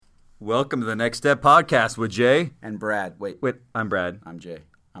Welcome to the Next Step Podcast with Jay. And Brad. Wait, I'm Brad. I'm Jay.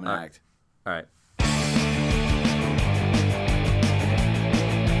 I'm an act. All right.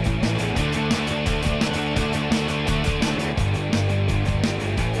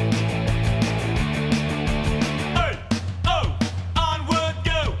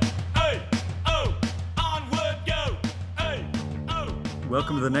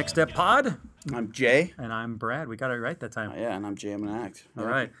 Welcome to the Next Step Pod. I'm Jay. And I'm Brad. We got it right that time. Yeah, and I'm Jay. I'm an act. All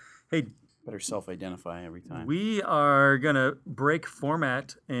right. Hey, better self-identify every time. we are going to break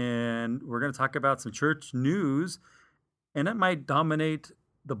format and we're going to talk about some church news, and it might dominate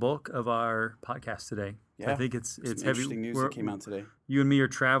the bulk of our podcast today. Yeah. I think it's Some heavy. interesting news that came out today. You and me are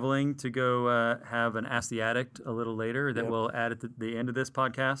traveling to go have an Ask the Addict a little later that Yep. we'll add at the end of this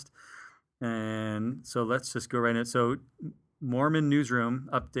podcast. And so let's just go right in. So Mormon Newsroom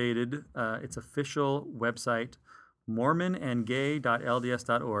updated its official website,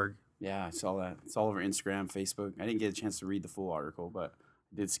 mormonandgay.lds.org. Yeah, I saw that. It's all over Instagram, Facebook. I didn't get a chance to read the full article, but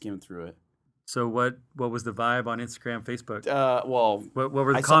I did skim through it. So what was the vibe on Instagram, Facebook? Well, What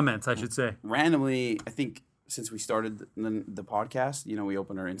were the I saw- comments, I should say? randomly, I think since we started the podcast, we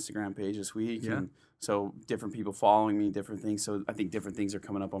opened our Instagram page this week. Yeah. And so different people following me, different things. So I think different things are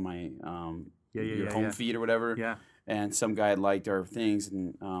coming up on my your home feed or whatever. Yeah. And some guy had liked our things,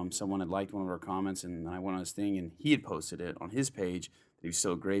 and someone had liked one of our comments, and I went on his thing, and he had posted it on his page that he was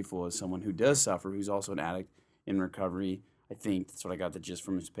so grateful as someone who does suffer, who's also an addict in recovery. I think that's what I got the gist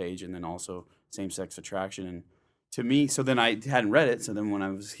from his page, and then also same-sex attraction. And to me, so then I hadn't read it, so then when I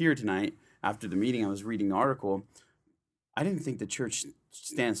was here tonight, after the meeting, I was reading the article. I didn't think the church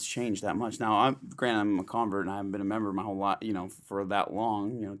stance changed that much. Now, I'm a convert, and I haven't been a member my whole life, for that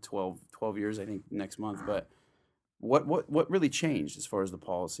long, 12 years, I think, next month, but what really changed as far as the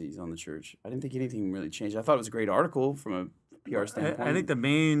policies on the church? I didn't think anything really changed. I thought it was a great article from a PR standpoint. I think the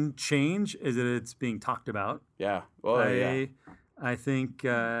main change is that it's being talked about. Yeah. Oh, yeah. I think.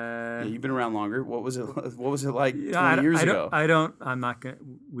 Yeah, you've been around longer. What was it? What was it like 20 I years ago? I'm not gonna.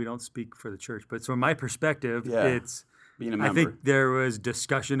 We don't speak for the church, but from my perspective, Yeah. it's. Being a member. I think there was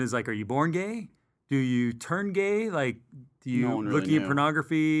discussion. Is like, are you born gay? Do you turn gay? Like, do you No one really looking at knew.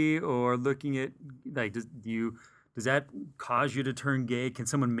 pornography or looking at like does that cause you to turn gay? Can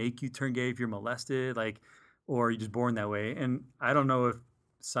someone make you turn gay if you're molested? Like, or are you just born that way? And I don't know if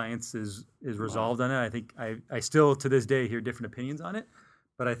science is resolved on it. I think I still to this day hear different opinions on it.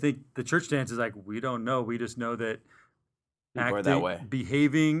 But I think the church stance is like, we don't know. We just know that People are that way.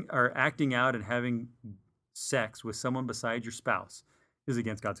 behaving or acting out and having sex with someone besides your spouse is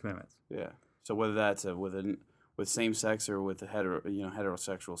against God's commandments. Yeah. So whether that's with same sex or with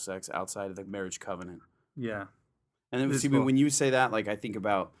heterosexual sex outside of the marriage covenant. Yeah. And then This see, will- when you say that, like I think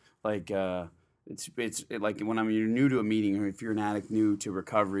about like it's like when you're new to a meeting, or if you're an addict new to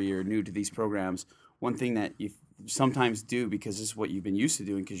recovery or new to these programs, one thing that you sometimes do, because this is what you've been used to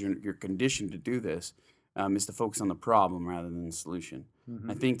doing, because you're conditioned to do this, is to focus on the problem rather than the solution.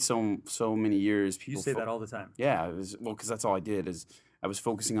 I think so many years people You say that all the time. Yeah, because that's all I did is I was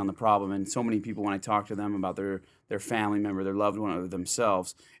focusing on the problem, and so many people, when I talk to them about their family member, their loved one, or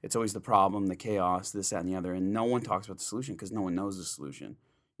themselves, it's always the problem, the chaos, this, that, and the other, and no one talks about the solution because no one knows the solution,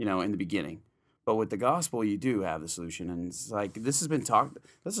 in the beginning. But with the gospel, you do have the solution, and it's like this has been talked.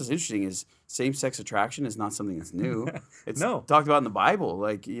 This is interesting. Is same-sex attraction is not something that's new. It's No. talked about in the Bible.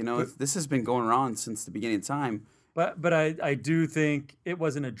 Like this has been going on since the beginning of time. But I do think it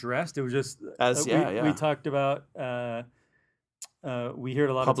wasn't addressed. It was just we talked about we hear it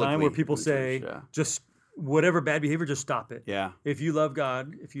a lot of time where Publicly people in say church, yeah. just whatever bad behavior, just stop it. Yeah. If you love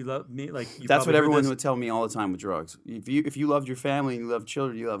God, if you love me, like you That's probably what heard everyone this. would tell me all the time with drugs. If you loved your family, you love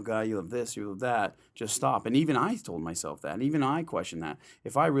children, you love God, you love this, you love that, just stop. And even I told myself that. And even I questioned that.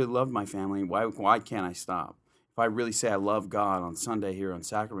 If I really loved my family, why can't I stop? If I really say I love God on Sunday here on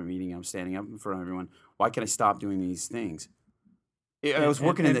sacrament meeting, I'm standing up in front of everyone, why can't I stop doing these things? I was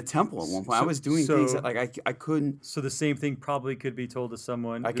working in the temple at one point. I was doing things that I couldn't. So the same thing probably could be told to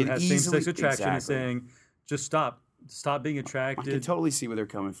someone I who could has easily- same-sex attraction and exactly. saying, just stop being I can attracted. totally see where they're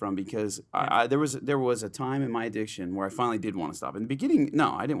coming from, because there was a time in my addiction where I finally did want to stop. In the beginning,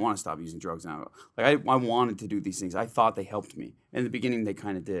 no, I didn't want to stop using drugs. Now, I wanted to do these things. I thought they helped me. In the beginning, they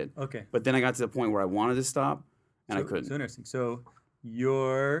kind of did. Okay. But then I got to the point where I wanted to stop, and I couldn't. So interesting. So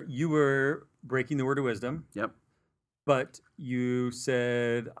you were breaking the word of wisdom. Yep. But you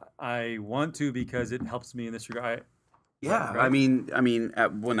said, I want to because it helps me in this regard. Yeah, Right. I mean,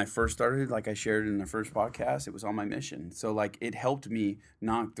 when I first started, like I shared in the first podcast, it was on my mission. So like it helped me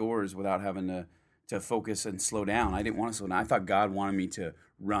knock doors without having to focus and slow down. I didn't want to slow down. I thought God wanted me to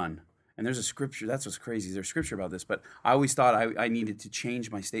run. And there's a scripture. That's what's crazy. There's scripture about this. But I always thought I needed to change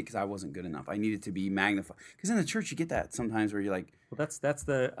my state because I wasn't good enough. I needed to be magnified. Because in the church, you get that sometimes where you're like, Well, that's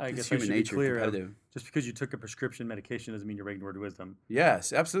the I it's guess I human should be nature, clear. Of, competitive. just because you took a prescription medication doesn't mean you're ignored wisdom.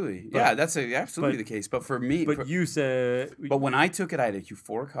 Yes, absolutely. But- Yeah, that's absolutely but- the case. But for me, But you said, but when I took it, I had a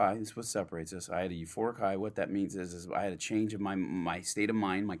euphoric high. This is what separates us. I had a euphoric high. What that means is I had a change of my state of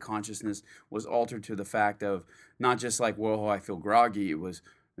mind. My consciousness was altered to the fact of not just like, whoa, I feel groggy. It was,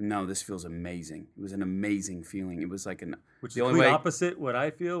 no, this feels amazing. It was an amazing feeling. It was like which is the only complete way- opposite what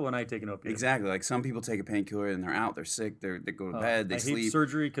I feel when I take an opiate. exactly. Like some people take a painkiller and they're out. They're sick. They go to bed. They I sleep. hate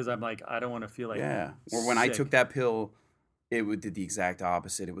surgery because I'm like, I don't want to feel like Yeah. Or when I sick. took that pill, did the exact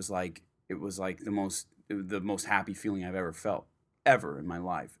opposite. It was like the most happy feeling I've ever felt ever in my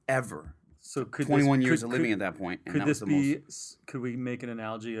life, ever. So could 21 this, years could, of living could, at that point, and could that this was the be? most. Could we make an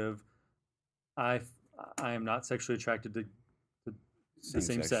analogy of I am not sexually attracted to the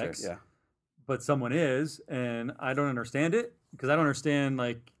same sex, Yeah, but someone is, and I don't understand it because I don't understand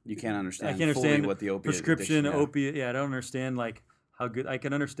like you can't understand. I can't fully understand what the opiate prescription addiction, yeah. opiate. Yeah, I don't understand like how good I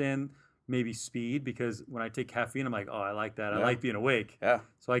can understand maybe speed because when I take caffeine, I'm like, oh, I like that. I Yeah. like being awake. Yeah,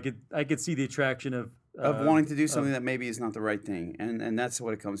 So I could see the attraction of wanting to do something that maybe is not the right thing, and that's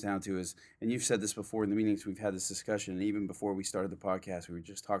what it comes down to. Is, and you've said this before in the meetings we've had this discussion, and even before we started the podcast, we were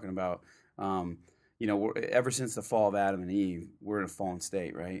just talking about, ever since the fall of Adam and Eve, we're in a fallen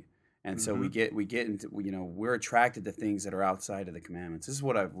state, right? And so we get into, we're attracted to things that are outside of the commandments. This is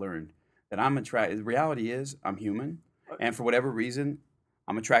what I've learned, that I'm attracted. The reality is I'm human, and for whatever reason,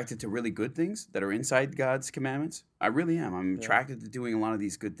 I'm attracted to really good things that are inside God's commandments. I really am. I'm attracted to doing a lot of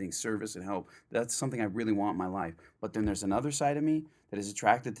these good things, service and help. That's something I really want in my life. But then there's another side of me that is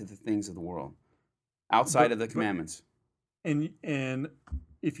attracted to the things of the world, outside of the commandments. and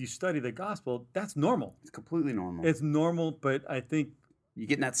if you study the gospel, that's normal. It's completely normal. It's normal, but I think You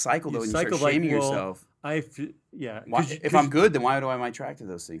get in that cycle, though, you and you cycle start like, shaming well, yourself. yeah. Why, if I'm good, then why am I attracted to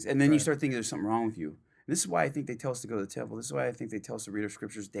those things? And then you Right. start thinking there's something wrong with you. And this is why I think they tell us to go to the temple. This is why I think they tell us to read our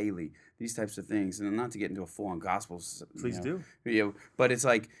scriptures daily. These types of things, and not to get into a full-on gospel. Please do. But it's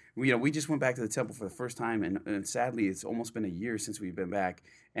like we just went back to the temple for the first time, and sadly, it's almost been a year since we've been back.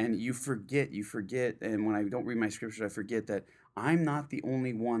 And you forget. And when I don't read my scriptures, I forget that I'm not the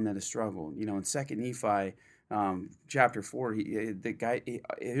only one that has struggled. In 2 Nephi. Chapter 4,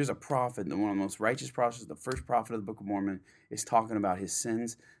 here's a prophet, one of the most righteous prophets, the first prophet of the Book of Mormon, is talking about his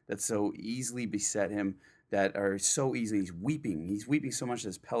sins that so easily beset him, that are so easily, he's weeping so much that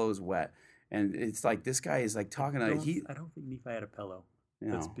his pillow is wet. And it's like, this guy is like talking, I don't think Nephi had a pillow.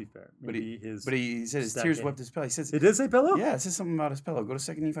 Let's be fair. but Maybe he said his stack tears game. wept his pillow. He says, It did say pillow? yeah, it says something about his pillow. Go to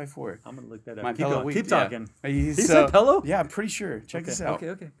 2 Nephi 4. I'm going to look that up. My Keep pillow going. weeps, Keep yeah. talking. He said pillow? Yeah, I'm pretty sure. Check this out.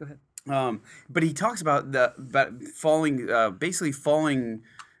 Okay, go ahead. But he talks about basically falling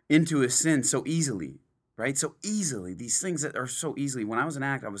into a sin so easily, right? So easily, these things that are so easily. When I was an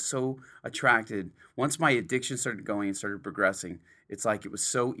addict, I was so attracted. Once my addiction started going and started progressing, it's like it was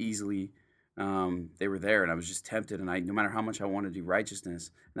so easily. They were there, and I was just tempted. And no matter how much I wanted to do righteousness,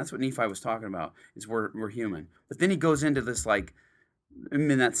 and that's what Nephi was talking about. Is we're human. But then he goes into this like. In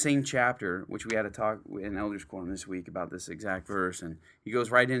that same chapter, which we had a talk in Elders Quorum this week about this exact verse, and he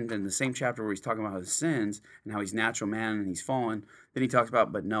goes right into the same chapter where he's talking about his sins and how he's natural man and he's fallen. Then he talks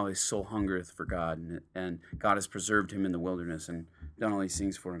about, but no, his soul hungereth for God, and God has preserved him in the wilderness and done all these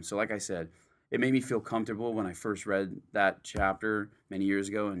things for him. So like I said, it made me feel comfortable when I first read that chapter many years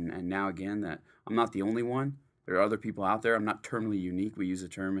ago, and now again, that I'm not the only one. There are other people out there. I'm not terminally unique. We use the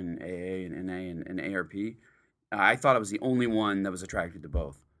term in AA and NA and ARP. I thought I was the only one that was attracted to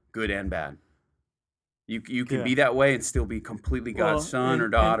both, good and bad. You can be that way and still be completely God's son or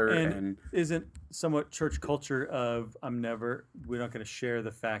daughter. And isn't somewhat church culture of we're not going to share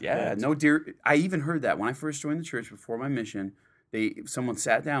the fact that... no, dear. I even heard that when I first joined the church before my mission. Someone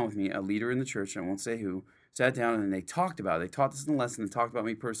sat down with me, a leader in the church, I won't say who, sat down and they talked about it. They taught this in the lesson and talked about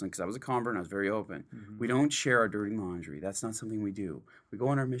me personally because I was a convert and I was very open. Mm-hmm. We don't share our dirty laundry. That's not something we do. We go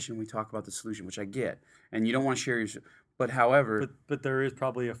on our mission, we talk about the solution, which I get. And you don't want to share your... But however... But there is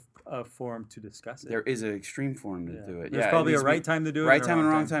probably a forum to discuss it. There is an extreme forum to do it. There's probably a right time to do it. Right time and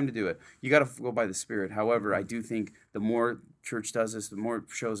a wrong time to do it. You got to go by the Spirit. However, I do think the more church does this, the more it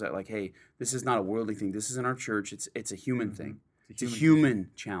shows that, like, hey, this is not a worldly thing. This is in our church. It's a human thing. It's a human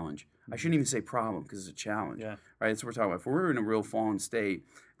challenge. I shouldn't even say problem because it's a challenge. Yeah. Right? That's what we're talking about. If we're in a real fallen state,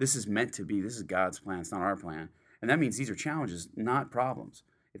 this is meant to be. This is God's plan. It's not our plan. And that means these are challenges, not problems.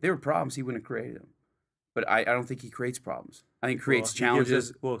 If they were problems, he wouldn't have created them. but I don't think he creates problems. I think he creates He gives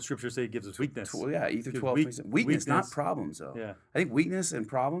challenges. us, Scripture say it gives us weakness. Yeah, either Gives 12 weakness, not weakness. problems, though. Yeah. I think weakness and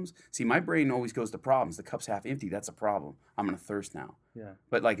problems. See, my brain always goes to problems. The cup's half empty. That's a problem. I'm gonna thirst now. Yeah.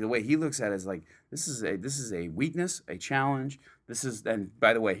 But like the way he looks at it is like this is a weakness, a challenge. And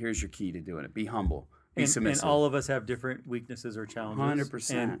by the way, here's your key to doing it: be humble, be submissive. And all of us have different weaknesses or challenges.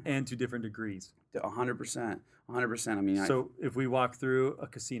 100%. And to different degrees. 100%. 100%. I mean, So if we walk through a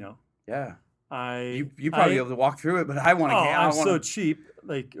casino, yeah. you probably be able to walk through it, but I want to. I'm so cheap.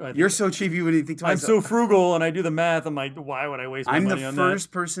 Like you're so cheap, you wouldn't think twice. I'm so frugal, and I do the math. I'm like, why would I waste my money on that? I'm the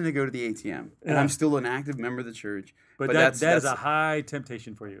first person to go to the ATM, and I'm still an active member of the church. But that is a high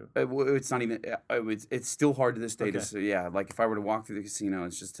temptation for you. It's not even. It's still hard to this day to say. Yeah, like if I were to walk through the casino,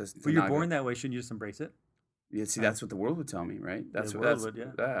 it's just. But you're born that way. Shouldn't you just embrace it? Yeah, see, that's what the world would tell me, right? That's the what world would,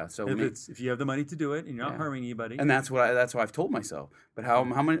 yeah. Yeah. So if you have the money to do it and you're not harming anybody, and that's what I've told myself. But how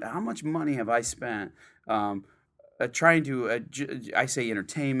much money have I spent trying to I say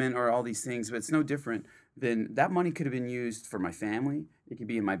entertainment or all these things, but it's no different than that money could have been used for my family. It could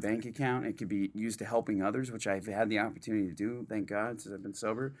be in my bank account. It could be used to helping others, which I've had the opportunity to do. Thank God, since I've been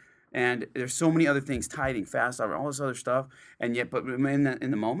sober. And there's so many other things, tithing, fast, all this other stuff. And yet, but in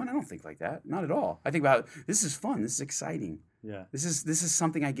the moment, I don't think like that. Not at all. I think about this is fun. This is exciting. Yeah. This is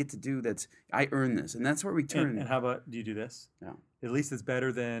something I get to do. I earn this, and that's where we turn. And how about do you do this? No. At least it's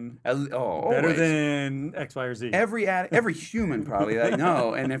better than always. Than X, Y, or Z. Every human probably like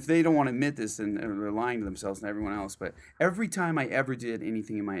no, and if they don't want to admit this, then they're lying to themselves and everyone else. But every time I ever did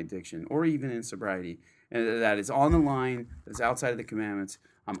anything in my addiction or even in sobriety, and that is on the line, that's outside of the commandments,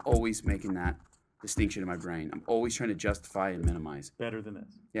 I'm always making that distinction in my brain. I'm always trying to justify and minimize. Better than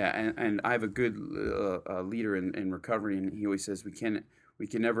this. Yeah, and I have a good leader in recovery, and he always says we can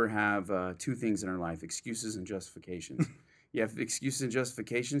never have two things in our life: excuses and justifications. You have excuses and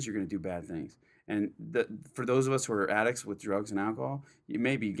justifications, you're going to do bad things. And for those of us who are addicts with drugs and alcohol, you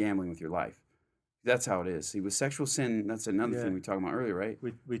may be gambling with your life. That's how it is. See, with sexual sin, that's another thing we talked about earlier, right?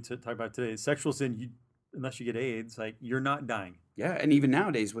 We talked about today. Sexual sin, unless you get AIDS, like you're not dying. Yeah, and even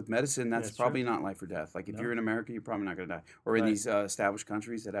nowadays with medicine, that's probably true. not life or death. Like if you're in America, you're probably not going to die. Or in these established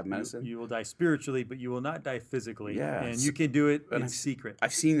countries that have medicine. You will die spiritually, but you will not die physically. Yeah. And you can do it in secret.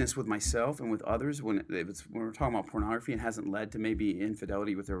 I've seen this with myself and with others when we're talking about pornography and hasn't led to maybe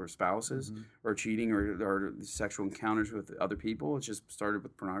infidelity with their spouses or cheating or sexual encounters with other people. It's just started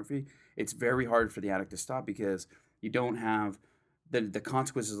with pornography. It's very hard for the addict to stop because you don't have the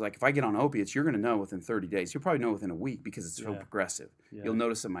consequences. Like if I get on opiates, you're going to know within 30 days. You'll probably know within a week because it's so progressive. Yeah. You'll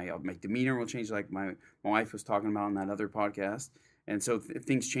notice that my demeanor will change, like my wife was talking about in that other podcast. And so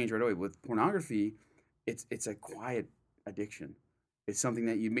things change right away. With pornography, it's a quiet addiction. It's something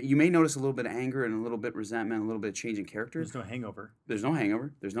that you may notice a little bit of anger and a little bit of resentment, a little bit of change in character. There's no hangover. There's no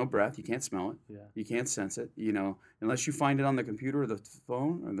hangover. There's no breath. You can't smell it. Yeah. You can't sense it. Unless you find it on the computer or the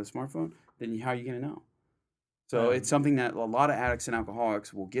phone or the smartphone, then how are you going to know? So it's something that a lot of addicts and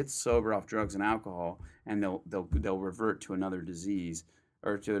alcoholics will get sober off drugs and alcohol, and they'll revert to another disease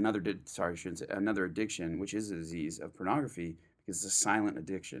or to another addiction, which is a disease of pornography, because it's a silent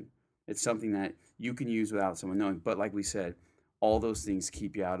addiction. It's something that you can use without someone knowing. But like we said, all those things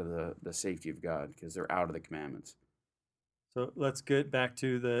keep you out of the safety of God because they're out of the commandments. So let's get back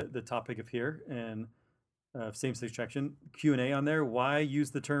to the topic of here and same-sex attraction. Q&A on there. Why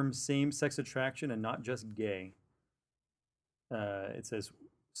use the term same-sex attraction and not just gay? It says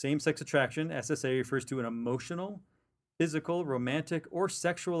same-sex attraction, SSA, refers to an emotional, physical, romantic, or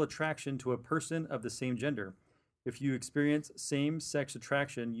sexual attraction to a person of the same gender. If you experience same-sex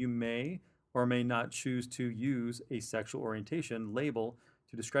attraction, you may or may not choose to use a sexual orientation label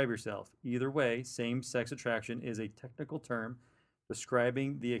to describe yourself. Either way, same-sex attraction is a technical term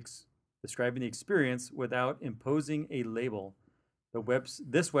describing the experience without imposing a label.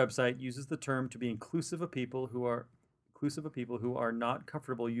 This website uses the term to be inclusive of people who are not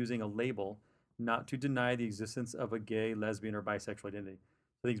comfortable using a label, not to deny the existence of a gay, lesbian, or bisexual identity.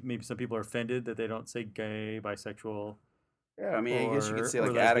 I think maybe some people are offended that they don't say gay, bisexual. Yeah, I mean, I guess you could say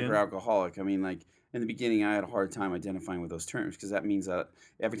like addict or alcoholic. I mean, like in the beginning, I had a hard time identifying with those terms because that means that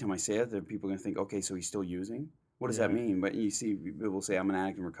every time I say it, people are going to think, okay, so he's still using? What does that mean? But you see, people say I'm an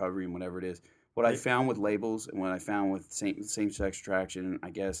addict in recovery and whatever it is. What I found with labels and what I found with same-sex attraction, I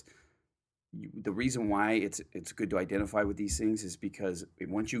guess, the reason why it's good to identify with these things is because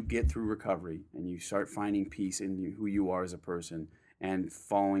once you get through recovery and you start finding peace in who you are as a person and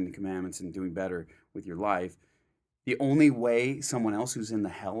following the commandments and doing better with your life, the only way someone else who's in the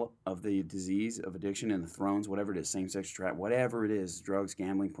hell of the disease of addiction and the thrones, whatever it is, same-sex attraction, whatever it is, drugs,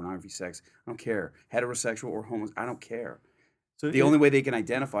 gambling, pornography, sex, I don't care, heterosexual or homeless, I don't care. So the only way they can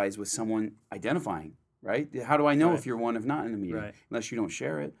identify is with someone identifying right? How do I know Right. if you're one if not in the meeting? Right. Unless you don't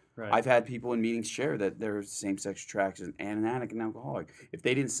share it. Right. I've had people in meetings share that they're same-sex attraction and an addict and alcoholic. If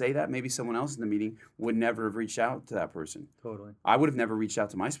they didn't say that, maybe someone else in the meeting would never have reached out to that person. Totally. I would have never reached out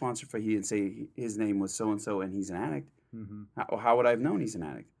to my sponsor if he didn't say his name was so-and-so and he's an addict. Hmm. How would I have known he's an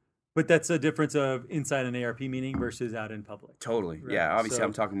addict? But that's a difference of inside an ARP meeting versus out in public. Totally. Right. Yeah, obviously So-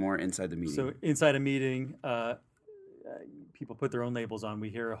 I'm talking more inside the meeting. So inside a meeting, people put their own labels on. We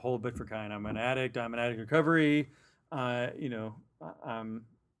hear a whole different kind. I'm an addict. I'm an addict in recovery. You know, I'm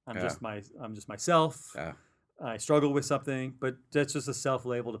Yeah. I'm just myself. Yeah. I struggle with something, but that's just a self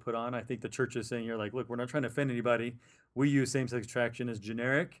label to put on. I think the church is saying, you're like, look, we're not trying to offend anybody. We use same sex attraction as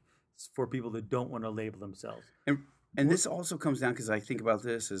generic for people that don't want to label themselves. And this also comes down, because I think about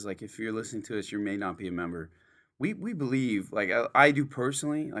this as like, if you're listening to us, you may not be a member. We believe, like I do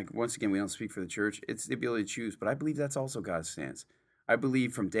personally, like once again, we don't speak for the church. It's the ability to choose, but I believe that's also God's stance. I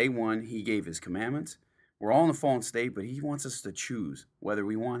believe from day one, he gave his commandments. We're all in a fallen state, but he wants us to choose whether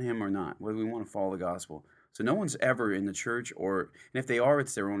we want him or not, whether we want to follow the gospel. So no one's ever in the church, and if they are,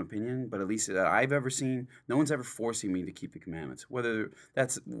 it's their own opinion, but at least that I've ever seen, no one's ever forcing me to keep the commandments, whether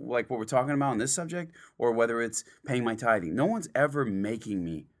that's like what we're talking about in this subject, or whether it's paying my tithing. No one's ever making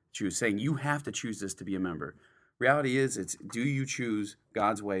me choose, saying you have to choose this to be a member. Reality is, it's do you choose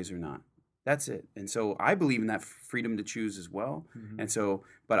God's ways or not? That's it. And so I believe in that freedom to choose as well. Mhm. And so,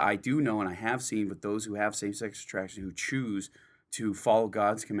 but I do know, and I have seen with those who have same-sex attraction, who choose to follow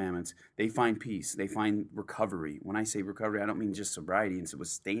God's commandments, they find peace. They find recovery. When I say recovery, I don't mean just sobriety and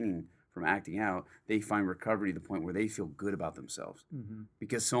abstaining from acting out. They find recovery to the point where they feel good about themselves. Mhm.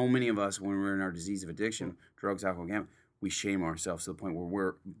 Because so many of us, when we're in our disease of addiction, drugs, alcohol, gambling, we shame ourselves to the point where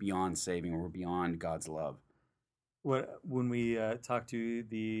we're beyond saving, or we're beyond God's love. When we talk to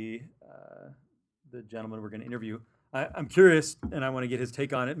the gentleman we're going to interview, I'm curious, and I want to get his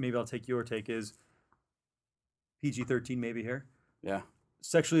take on it. Maybe I'll take your take. Is PG-13 maybe here? Yeah.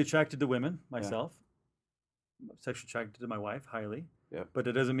 Sexually attracted to women, myself. Sexually attracted to my wife, highly. Yeah. But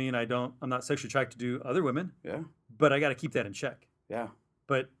it doesn't mean I'm not sexually attracted to other women. Yeah. But I got to keep that in check. Yeah.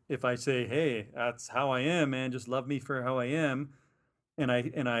 But if I say, hey, that's how I am, man, just love me for how I am, and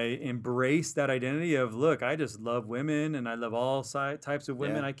I embrace that identity of, look, I just love women and I love all types of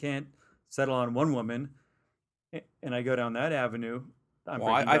women. Yeah. I can't settle on one woman, and I go down that avenue.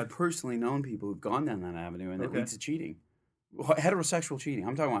 I've personally known people who've gone down that avenue, and it leads to cheating. Heterosexual cheating.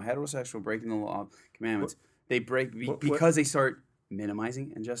 I'm talking about heterosexual breaking the law, commandments. They break because they start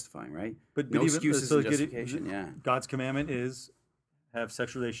minimizing and justifying, right? But no even, excuses so and justification. Yeah. God's commandment is have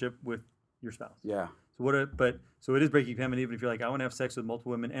sexual relationship with your spouse. Yeah. So it is breaking commandment, even if you're like, I want to have sex with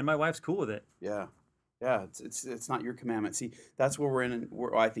multiple women, and my wife's cool with it. Yeah. Yeah, it's not your commandment. See, that's where we're in.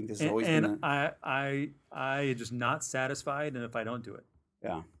 I think this has always been. And I just not satisfied, and if I don't do it.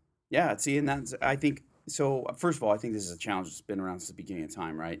 Yeah. Yeah. See, and that's, I think, so first of all, I think this is a challenge that's been around since the beginning of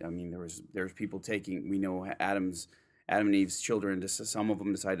time, right? I mean, there's people taking, we know Adam and Eve's children, some of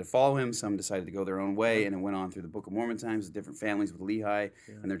them decided to follow him, some decided to go their own way, and it went on through the Book of Mormon times, different families with Lehi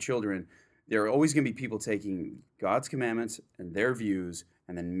and their children. There are always going to be people taking God's commandments and their views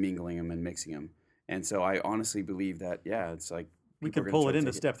and then mingling them and mixing them. And so I honestly believe that, it's like, we can pull it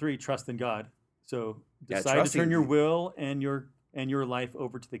into step 3, trust in God. So decide to turn your will and your life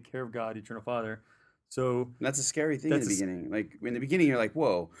over to the care of God, Eternal Father. So and that's a scary thing in the beginning. Like in the beginning, you're like,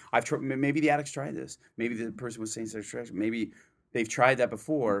 "Whoa! Maybe the addicts tried this. Maybe the person was saying sexual attraction. Maybe they've tried that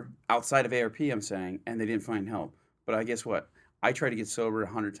before outside of ARP." I'm saying, and they didn't find help. But I guess what? I tried to get sober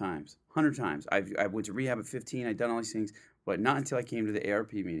 100 times. 100 times. I went to rehab at 15. I'd done all these things, but not until I came to the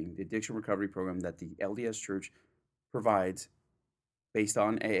ARP meeting, the addiction recovery program that the LDS Church provides, based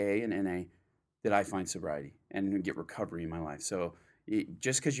on AA and NA, did I find sobriety and get recovery in my life. So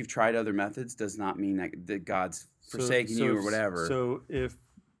just because you've tried other methods does not mean that God's forsaken you or whatever. So if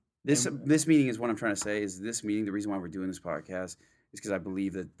this meeting is what I'm trying to say is this meeting, the reason why we're doing this podcast is because I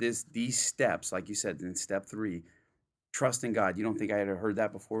believe that these steps, like you said, in step 3, trust in God. You don't think I had heard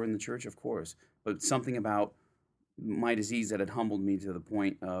that before in the church? Of course. But something about my disease that had humbled me to the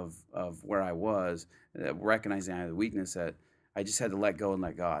point of where I was, recognizing I had the weakness, that I just had to let go and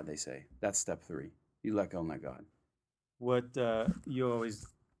let God, they say. That's step 3. You let go and let God. What you always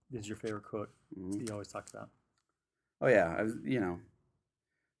is your favorite quote you always talk about? Oh, yeah.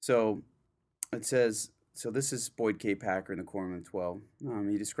 So it says, so this is Boyd K. Packer in the Quorum of 12.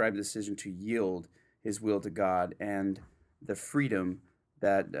 He described the decision to yield his will to God and the freedom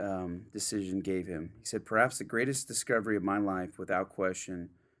that decision gave him. He said, perhaps the greatest discovery of my life, without question,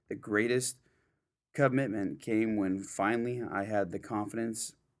 the greatest commitment came when finally I had the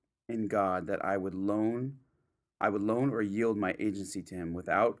confidence in God that I I would loan or yield my agency to him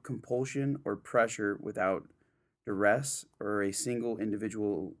without compulsion or pressure, without duress or a single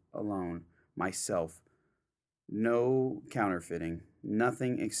individual alone, myself. No counterfeiting,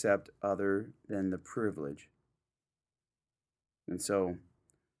 nothing except other than the privilege. And so,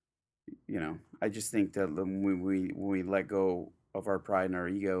 I just think that when we let go of our pride and our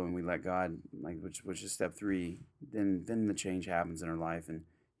ego and we let God, like which is step 3, then the change happens in our life, and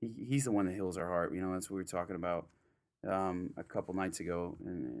he's the one that heals our heart. That's what we were talking about a couple nights ago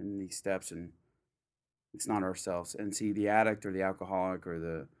in these steps, and it's not ourselves. And see, the addict or the alcoholic or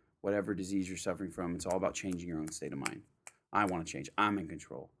the whatever disease you're suffering from, it's all about changing your own state of mind. I want to change. I'm in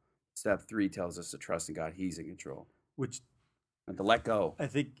control. Step 3 tells us to trust in God. He's in control. Which, and to let go. I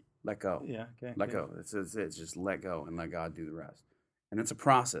think. Let go. Yeah. Okay. Let go. It's just let go and let God do the rest. And it's a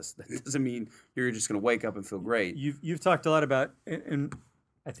process. That doesn't mean you're just going to wake up and feel great. You've talked a lot about, and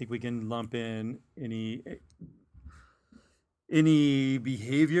I think we can lump in any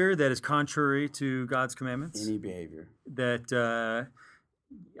behavior that is contrary to God's commandments. Any behavior. That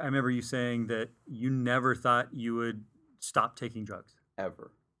I remember you saying that you never thought you would stop taking drugs.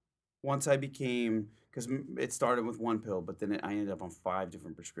 Ever. Once I became, because it started with one pill, but then I ended up on 5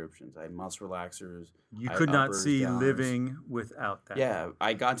 different prescriptions. I had muscle relaxers. You could not see living without that. Yeah,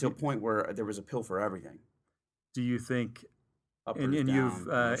 I got to a point where there was a pill for everything. Do you think, and you've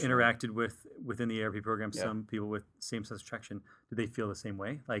interacted within the ARP program, some people with same-sex attraction, do they feel the same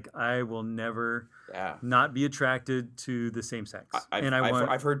way? Like, I will never not be attracted to the same sex.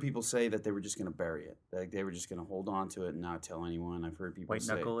 I've heard people say that they were just going to bury it. Like, they were just going to hold on to it and not tell anyone. I've heard people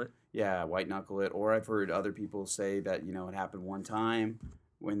say... White knuckle it? Yeah, white knuckle it. Or I've heard other people say that, it happened one time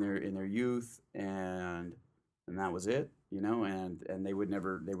when they're in their youth and that was it, and they would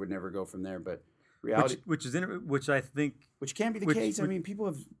never go from there. But reality, which I think, which can be the case. I mean, people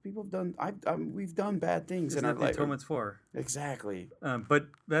have done. We've done bad things in our life. Atonement's for exactly. But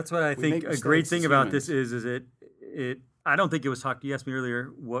that's what I think. A great thing about this is it. I don't think it was talked. You asked me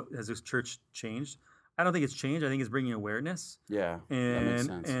earlier, what has this church changed? I don't think it's changed. I think it's bringing awareness. Yeah, and that makes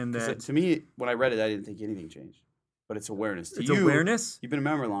sense. And that, to me, when I read it, I didn't think anything changed. But it's awareness. It's awareness. You've been a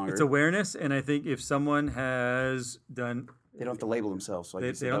member longer. It's awareness, and I think if someone has done, they don't have to label themselves.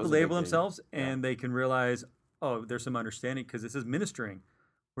 They don't have to label themselves, and they can realize, oh, there's some understanding because this is ministering.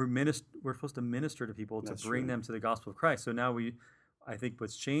 We're supposed to minister to people to bring them to the gospel of Christ. So now I think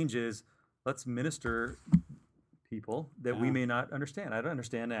what's changed is let's minister people that we may not understand. I don't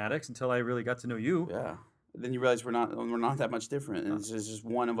understand addicts until I really got to know you. Yeah. Then you realize we're not that much different. And it's just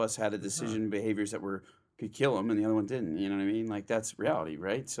one of us had a decision behaviors that could kill them, and the other one didn't. You know what I mean? Like, that's reality,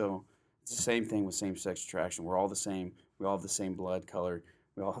 right? So it's the same thing with same-sex attraction. We're all the same. We all have the same blood color.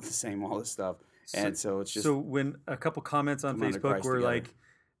 We all have the same all this stuff. And so it's just... So when a couple comments on Facebook were like,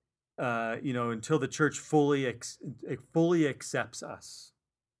 until the church fully accepts us,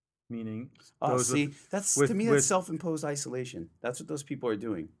 meaning... to me, that's self-imposed isolation. That's what those people are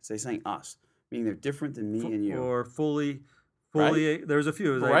doing. They're saying us, meaning they're different than me and you. Or fully... Right? There's a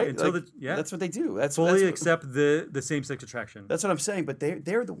few, right? Until that's what they do. Accept the same-sex attraction. That's what I'm saying. But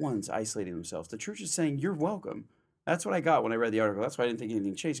they're the ones isolating themselves. The church is saying you're welcome. That's what I got when I read the article. That's why I didn't think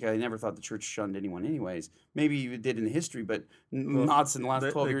anything changed. I never thought the church shunned anyone, anyways. Maybe it did in history, but not in the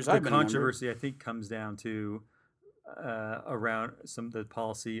last 12 years. I've been. The controversy, I think, comes down to around the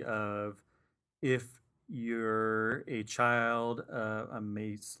policy of if you're a child. I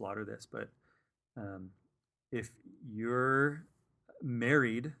may slaughter this, but. If you're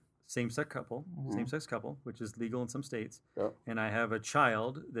married, same-sex couple, which is legal in some states, and I have a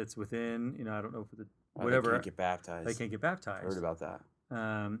child that's within, I don't know if whatever. They can't get baptized. They can't get baptized. I heard about that.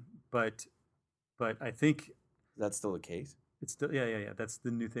 But I think that's still the case. It's still yeah. That's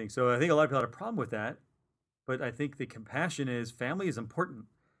the new thing. So I think a lot of people have a problem with that, but I think the compassion is family is important,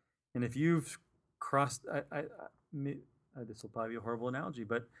 and if you've crossed, this will probably be a horrible analogy,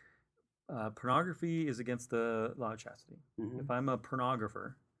 but. Pornography is against the law of chastity. Mm-hmm. If I'm a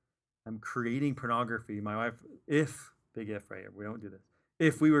pornographer, I'm creating pornography. My wife, big if right here, we don't do this.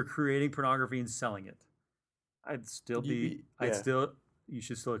 If we were creating pornography and selling it, I'd still be. You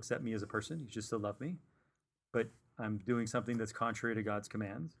should still accept me as a person. You should still love me, but I'm doing something that's contrary to God's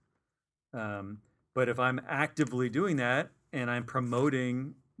commands. But if I'm actively doing that and I'm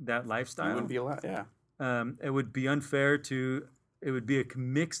promoting that lifestyle, it wouldn't be allowed. Yeah, it would be unfair to. It would be a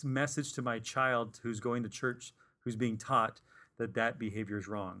mixed message to my child who's going to church, who's being taught that behavior is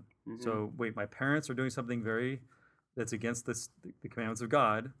wrong. Mm-hmm. So wait, my parents are doing something that's against the commandments of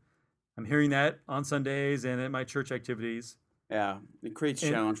God. I'm hearing that on Sundays and at my church activities. Yeah, it creates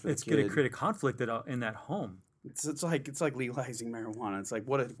challenge for the kid. It's going to create a conflict in that home. It's like legalizing marijuana. It's like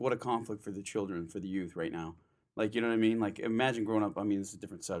what a conflict for the children, for the youth right now. Like, you know what I mean? Like, imagine growing up. I mean, it's a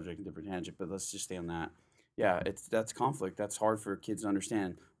different subject, a different tangent, but let's just stay on that. Yeah, that's conflict. That's hard for kids to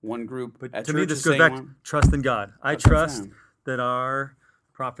understand. One group But at to me, church this is goes saying back to one. trust in God. I That's what I'm trust saying. that our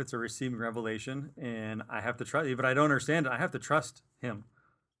prophets are receiving revelation, and I have to trust. But I don't understand it. I have to trust Him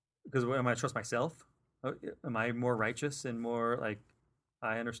because am I trust myself? Am I more righteous and more like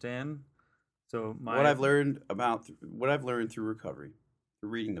I understand? So What I've learned about what I've learned through recovery, through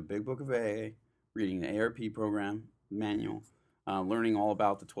reading the Big Book of AA, reading the ARP program manual, learning all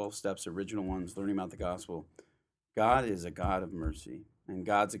about the 12 steps, original ones, learning about the gospel. God is a God of mercy, and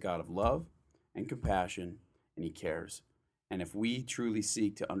God's a God of love and compassion, and He cares. And if we truly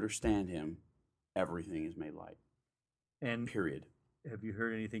seek to understand Him, everything is made light. and Period. have you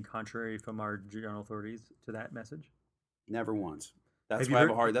heard anything contrary from our general authorities to that message? Never once. That's Have you why I have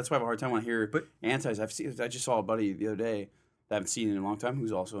heard? a hard. That's why I have a hard time when I hear But antis. I just saw a buddy the other day that I haven't seen in a long time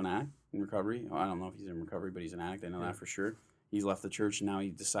who's also an addict in recovery. I don't know if he's in recovery, but he's an addict. I know yeah, that for sure. He's left the church and now he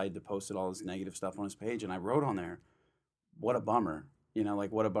decided to post all this negative stuff on his page. And I wrote on there, "What a bummer." You know,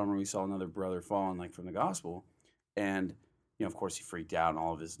 like what a bummer we saw another brother fallen like from the gospel. And you know, of course, he freaked out, and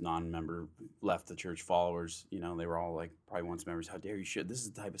all of his non-member left the church followers. You know, they were all like probably once members. How dare you shit? This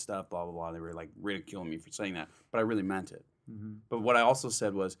is the type of stuff. Blah blah blah. They were like ridiculing me for saying that, but I really meant it. hmm But what I also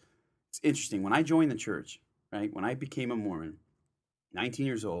said was, it's interesting. When I joined the church, right, when I became a Mormon, 19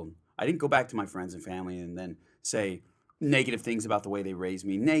 years old, I didn't go back to my friends and family and then say negative things about the way they raised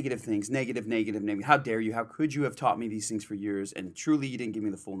me. Negative things, negative, negative, negative. How dare you? How could you have taught me these things for years? And truly, you didn't give me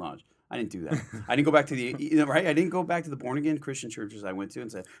the full knowledge. I didn't do that. I didn't go back to right. I didn't go back to the born again Christian churches I went to and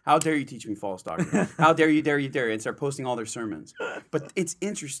say, "How dare you teach me false doctrine? How dare you, dare you, dare you?" and start posting all their sermons. But it's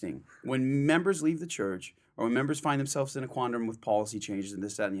interesting when members leave the church or when members find themselves in a quandrum with policy changes and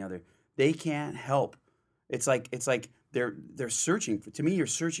this, that, and the other. They can't help. It's like they're searching for. To me, you're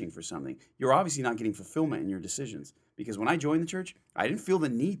searching for something. You're obviously not getting fulfillment in your decisions because when I joined the church, I didn't feel the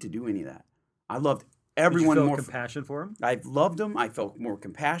need to do any of that. I loved everyone you felt more. compassion for him. I loved them. I felt more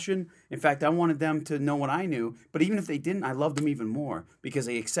compassion. In fact, I wanted them to know what I knew. But even if they didn't, I loved them even more because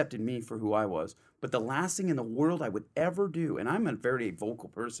they accepted me for who I was. But the last thing in the world I would ever do, and I'm a very vocal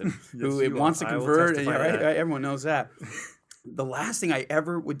person who you wants are. to I will convert, and, testify to that. everyone knows that. The last thing I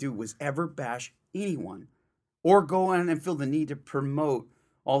ever would do was ever bash anyone or go in and feel the need to promote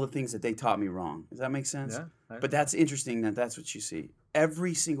all the things that they taught me wrong. Does that make sense? Yeah, But that's interesting that that's what you see.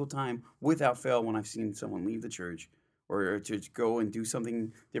 Every single time, without fail, when I've seen someone leave the church or to go and do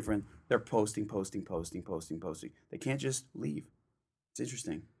something different, they're posting. They can't just leave. It's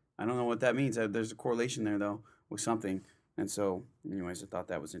interesting. I don't know what that means. There's a correlation there, though, with something. And so, anyways, I thought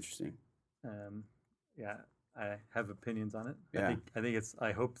that was interesting. Yeah, I have opinions on it. Yeah. I think it's.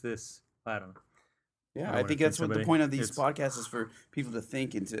 I hope this. I don't know. Yeah, don't I wanna think offend that's what the somebody. point of these It's- podcasts is for people to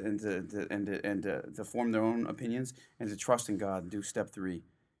think and to form their own opinions and to trust in God and do step 3.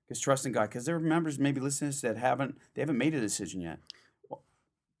 Because trust in God. Because there are members maybe listening to this that haven't made a decision yet. Well,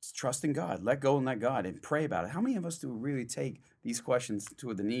 trust in God. Let go and let God and pray about it. How many of us do really take these questions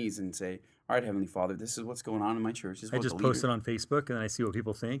to the knees and say, "All right, Heavenly Father, this is what's going on in my church. This is I what just the post it leader-" on Facebook and then I see what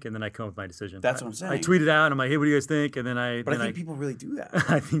people think and then I come up with my decision. That's what I'm saying. I tweet it out and I'm like, hey, what do you guys think? And then But I think people really do that.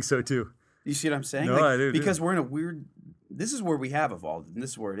 I think so too. You see what I'm saying? No, I do, Because we're in a weird. This is where we have evolved, and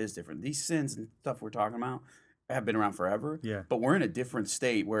this is where it is different. These sins and stuff we're talking about have been around forever. Yeah. But we're in a different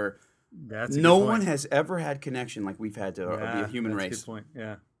state where That's a no good one point. has ever had connection like we've had to Yeah, the human that's a race. good point.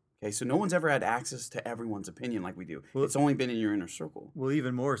 Yeah. Okay, so no one's ever had access to everyone's opinion like we do. Well- It's only been in your inner circle. Well,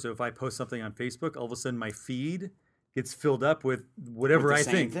 even more. So if I post something on Facebook, all of a sudden my feed gets filled up with whatever With the I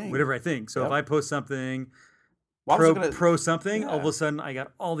same think. thing. Whatever I think. So if Yep. I post something Well, I was pro, looking at- pro something, all of Yeah. a sudden I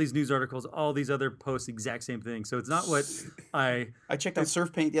got all these news articles, all these other posts, exact same thing. So it's not what I. I checked out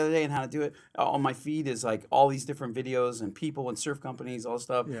Surf Paint the other day and how to do it. On my feed is like all these different videos and people and surf companies, all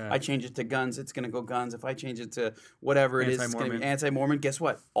stuff. Yeah. I change it to guns, it's going to go guns. If I change it to whatever it is, it's going to be anti-Mormon. Guess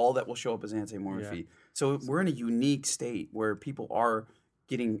what? All that will show up as anti-Mormon Yeah. feed. So we're in a unique state where people are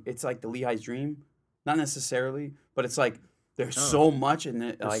getting. It's like the Lehi's dream, not necessarily, but it's like there's so much in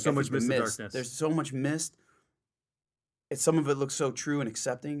it. Like so I much think the mist and mist. darkness. There's so much mist. Some of it looks so true and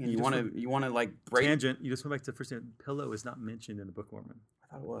accepting, and You you just want to like break. Tangent. You just went back to the first thing. Pillow is not mentioned in the Book of Mormon. I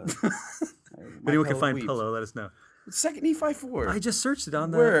thought it was. If anyone can find Pillow, let us know. Second Nephi 4. I just searched it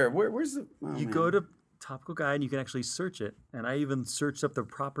on the. Where's the? Oh, You man. go to Topical Guide and you can actually search it. And I even searched up the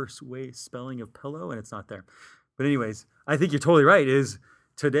proper way spelling of pillow and it's not there. But anyways, I think you're totally right. Is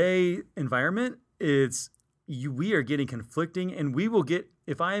today environment we are getting conflicting, and we will get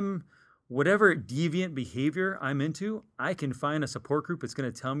if I'm whatever deviant behavior I'm into, I can find a support group that's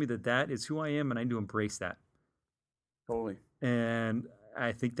going to tell me that is who I am and I need to embrace that. Totally. And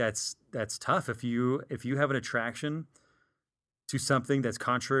I think that's tough. If you have an attraction to something that's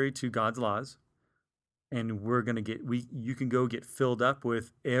contrary to God's laws, and you can go get filled up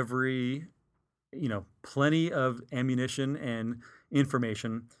with every, plenty of ammunition and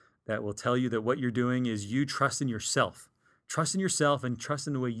information that will tell you that what you're doing is you trust in yourself. Trust in yourself and trust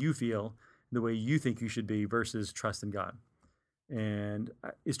in the way you feel, the way you think you should be versus trust in God. And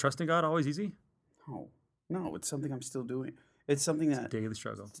is trust in God always easy? No, it's something I'm still doing. It's something It's a daily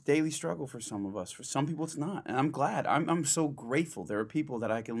struggle. It's a daily struggle for some of us. For some people, it's not. And I'm glad. I'm so grateful. There are people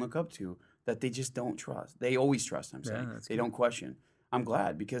that I can look up to that they just don't trust. They always trust, I'm saying. They don't question. I'm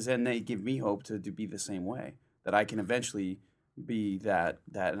glad because then they give me hope to be the same way, that I can eventually be that.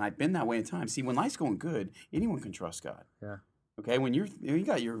 And I've been that way in time. See, when life's going good, anyone can trust God. Yeah. Okay? When you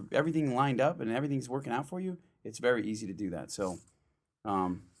got your everything lined up and everything's working out for you, it's very easy to do that. So,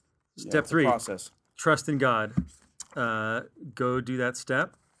 Step 3, process. Trust in God. Go do that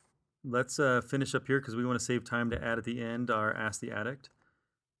step. Let's finish up here because we want to save time to add at the end our Ask the Addict.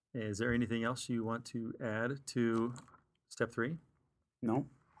 Is there anything else you want to add to step 3? No,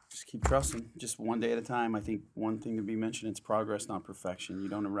 just keep trusting. Just one day at a time. I think one thing to be mentioned, it's progress, not perfection. You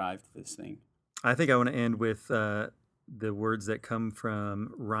don't arrive to this thing. I think I want to end with the words that come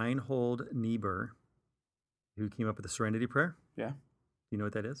from Reinhold Niebuhr, who came up with the Serenity Prayer. Yeah. Do you know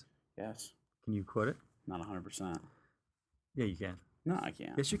what that is? Yes. Can you quote it? Not 100%. Yeah, you can. No, I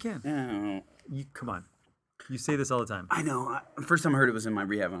can't. Yes, you can. No. Come on. You say this all the time. I know. The first time I heard it was in my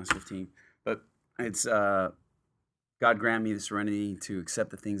rehab when I was 15. But it's God grant me the serenity to accept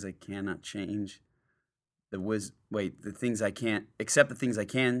the things I cannot change. The things I can't accept, the things I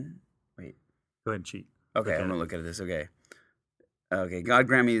can. Wait. Go ahead and cheat. Okay, I'm gonna look at this. Okay. God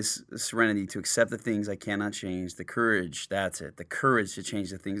grant me this serenity to accept the things I cannot change. The courage. That's it. The courage to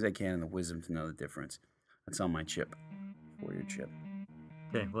change the things I can, and the wisdom to know the difference. That's on my chip. 4-year chip.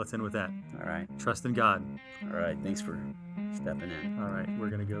 Okay, well, let's end with that. All right. Trust in God. All right. Thanks for stepping in. All right, we're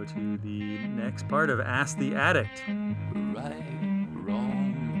going to go to the next part of Ask the Addict. Right,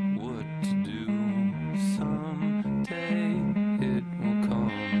 wrong, what to do. Someday it will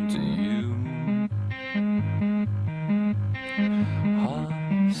come to you.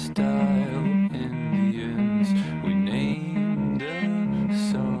 Hostile Indians, we named a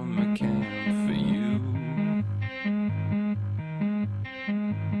summer camp for you.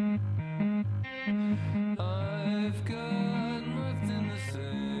 I've got nothing to say.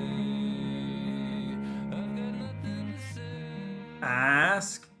 I've got nothing to say.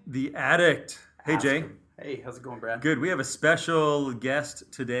 Ask the Addict. Hey, Jay. Hey, how's it going, Brad? Good. We have a special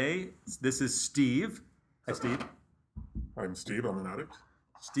guest today. This is Steve. Hi, Steve. I'm Steve. I'm an addict.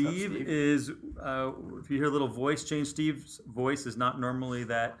 Steve Steve? is, if you hear a little voice change, Steve's voice is not normally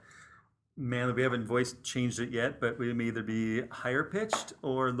that manly. We haven't voice changed it yet, but we may either be higher pitched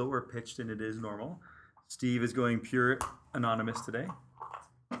or lower pitched than it is normal. Steve is going pure anonymous today.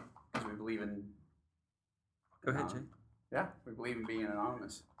 Because we believe in. Go ahead, Jay. Yeah, we believe in being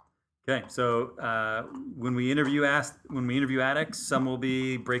anonymous. Okay, so when we interview addicts, some will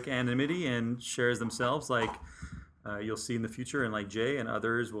break anonymity and share as themselves, like you'll see in the future, and like Jay, and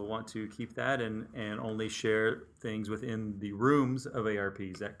others will want to keep that and only share things within the rooms of ARP.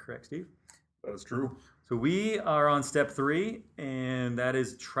 Is that correct, Steve? That is true. So we are on step 3, and that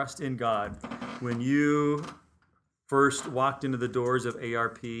is trust in God. When you first walked into the doors of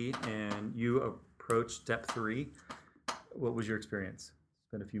ARP and you approached step 3, what was your experience?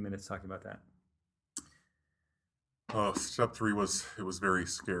 Spend a few minutes talking about that. Step 3 was very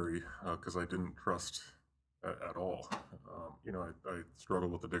scary because I didn't trust at all. I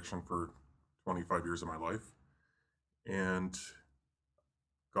struggled with addiction for 25 years of my life, and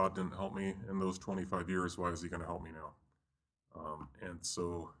God didn't help me in those 25 years. Why is He going to help me now? And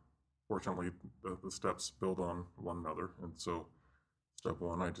so, fortunately, the steps build on one another. And so, step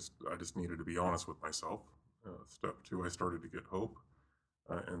 1, I just needed to be honest with myself. Step 2, I started to get hope.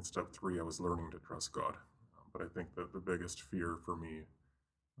 And step 3, I was learning to trust God. But I think that the biggest fear for me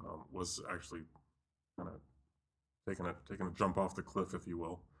was actually kind of taking a jump off the cliff, if you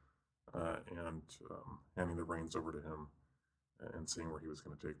will, and handing the reins over to Him and seeing where He was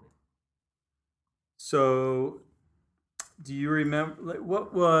going to take me. So, do you remember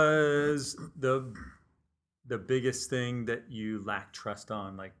what was the biggest thing that you lacked trust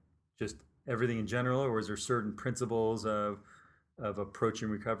on? Like just everything in general, or was there certain principles of approaching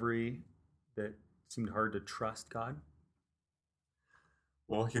recovery that seemed hard to trust God?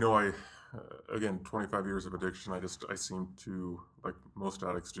 Well, again, 25 years of addiction, I seem to, like most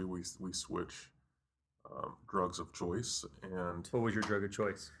addicts do, we switch drugs of choice. And What was your drug of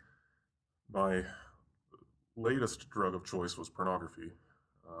choice? my latest drug of choice was pornography,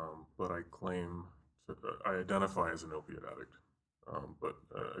 but I identify as an opiate addict. But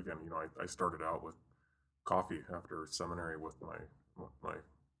again, I started out with coffee after seminary with my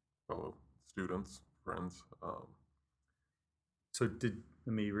fellow students, friends. So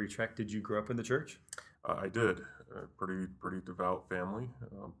let me retract. Did you grow up in the church? I did. Pretty devout family,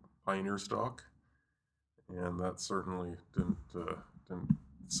 pioneer stock, and that certainly didn't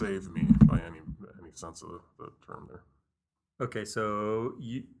save me by any sense of the term there. Okay, so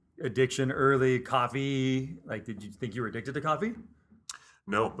addiction early, coffee. Like, did you think you were addicted to coffee?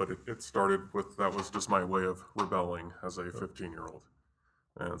 No, but it started with, that was just my way of rebelling as a 15-year-old,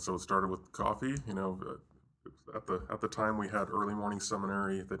 and so it started with coffee. At the time we had early morning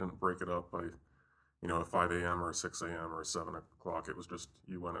seminary. They didn't break it up by, at 5 a.m. or 6 a.m. or 7 o'clock. It was just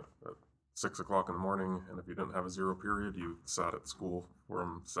you went at 6 o'clock in the morning, and if you didn't have a zero period, you sat at school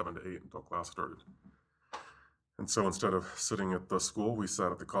from 7 to 8 until class started. And so instead of sitting at the school, we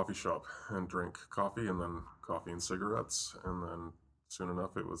sat at the coffee shop and drank coffee, and then coffee and cigarettes, and then soon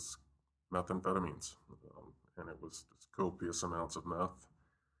enough it was methamphetamines, and it was just copious amounts of meth,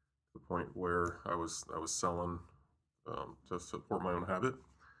 to the point where I was selling to support my own habit.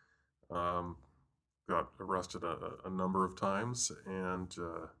 Got arrested a number of times, and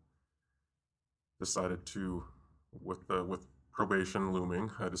decided to, with probation looming,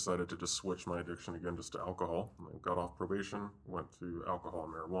 I decided to just switch my addiction again just to alcohol. I got off probation, went to alcohol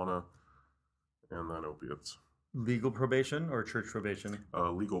and marijuana, and then opiates. Legal probation or church probation?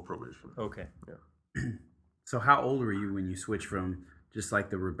 Legal probation. Okay. Yeah. So how old were you when you switched from just like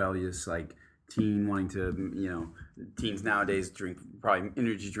the rebellious, like teen wanting to, teens nowadays drink probably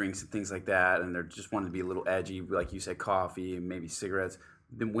energy drinks and things like that, and they're just wanting to be a little edgy, like you said, coffee and maybe cigarettes.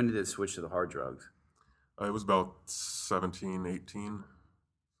 Then when did it switch to the hard drugs? It was about 17, 18.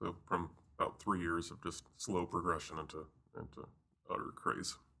 So from about 3 years of just slow progression into utter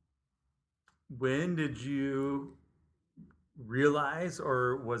craze. When did you realize,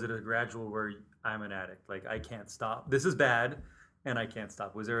 or was it a gradual where I'm an addict? Like, I can't stop. This is bad, and I can't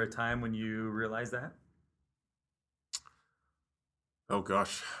stop. Was there a time when you realized that? Oh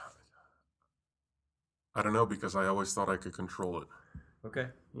gosh, I don't know, because I always thought I could control it. Okay.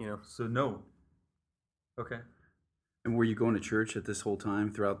 So no. Okay. And were you going to church at this whole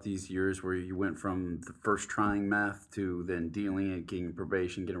time throughout these years where you went from the first trying meth to then dealing and getting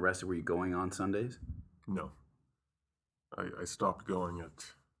probation, getting arrested? Were you going on Sundays? No. I stopped going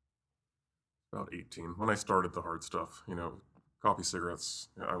at about 18. When I started the hard stuff, coffee, cigarettes,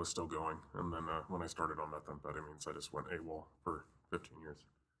 I was still going. And then when I started on methamphetamines, I just went AWOL for 15 years.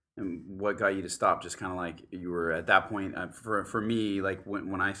 And what got you to stop? Just kind of like you were at that point. For me, like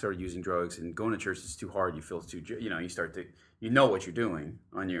when I started using drugs and going to church is too hard. You feel it's too, you start to, what you're doing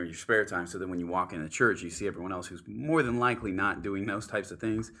on your spare time. So then when you walk into church, you see everyone else who's more than likely not doing those types of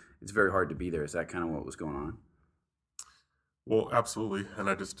things. It's very hard to be there. Is that kind of what was going on? Well, absolutely. And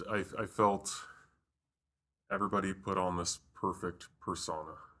I felt everybody put on this perfect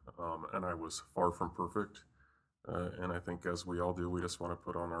persona, and I was far from perfect. And I think, as we all do, we just want to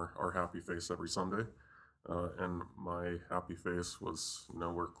put on our happy face every Sunday. And my happy face was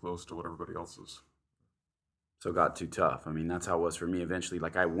nowhere close to what everybody else's. So it got too tough. I mean, that's how it was for me eventually.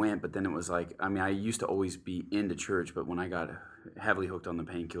 Like, I went, but then it was like, I used to always be into church, but when I got heavily hooked on the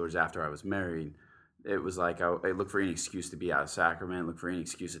painkillers after I was married, it was like I looked for any excuse to be out of sacrament, look for any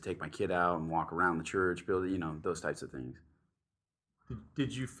excuse to take my kid out and walk around the church, build, those types of things.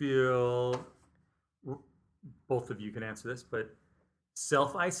 Did you feel, both of you can answer this, but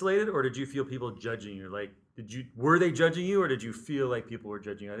self-isolated, or did you feel people judging you? Like, were they judging you, or did you feel like people were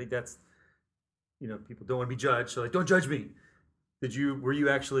judging you? I think that's, people don't want to be judged, so like, don't judge me. Were you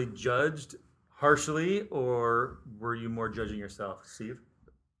actually judged harshly, or were you more judging yourself, Steve?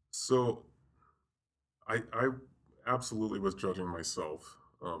 So I absolutely was judging myself,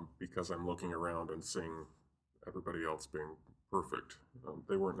 because I'm looking around and seeing everybody else being perfect.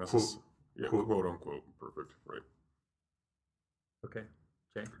 They weren't necessarily, quote unquote perfect, right? Okay,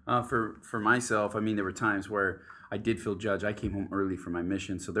 Jay. For myself, there were times where I did feel judged. I came home early for my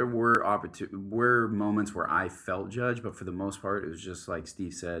mission, so there were moments where I felt judged, but for the most part, it was just like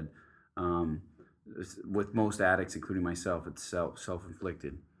Steve said. With most addicts, including myself, it's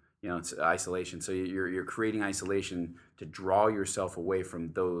self-inflicted. It's isolation. So you're creating isolation to draw yourself away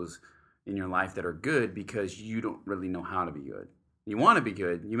from those in your life that are good, because you don't really know how to be good. You want to be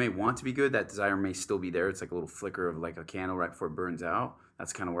good. You may want to be good. That desire may still be there. It's like a little flicker of like a candle right before it burns out.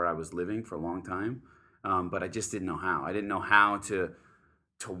 That's kind of where I was living for a long time. But I just didn't know how. I didn't know how to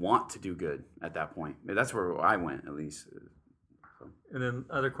want to do good at that point. That's where I went, at least. And then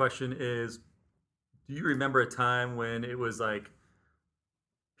other question is, do you remember a time when it was like,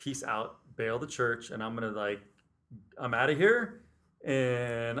 peace out, bail the church, and I'm gonna like, I'm out of here,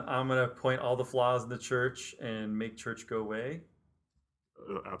 and I'm gonna point all the flaws in the church and make church go away?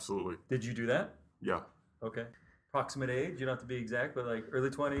 Absolutely. Did you do that? Yeah. Okay. Approximate age? You don't have to be exact, but like early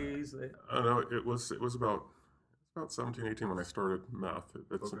 20s. No, it was about 17, 18 when I started math.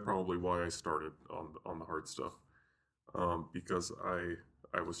 That's Okay. probably why I started on the hard stuff, because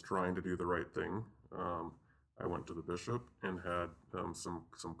I was trying to do the right thing. I went to the bishop and had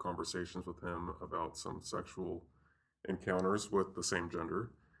some conversations with him about some sexual encounters with the same gender,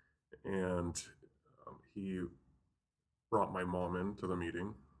 and he brought my mom into the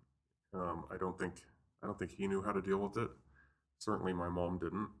meeting. I don't think he knew how to deal with it. Certainly, my mom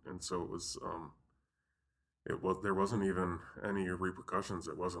didn't, and so there wasn't even any repercussions.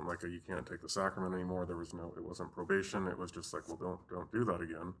 It wasn't like you can't take the sacrament anymore. It wasn't probation. It was just like, well, don't do that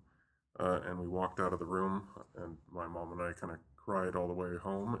again. And we walked out of the room, and my mom and I kind of cried all the way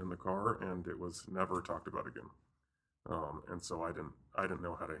home in the car, and it was never talked about again. And so I didn't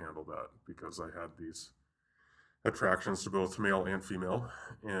know how to handle that because I had these attractions to both male and female,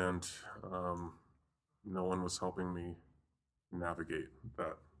 and no one was helping me navigate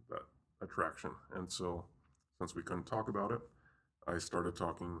that attraction. And so, since we couldn't talk about it, I started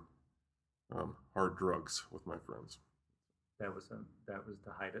talking hard drugs with my friends. That was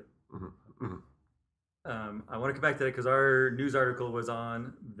to hide it. Mm-hmm. Mm-hmm. I want to come back to that because our news article was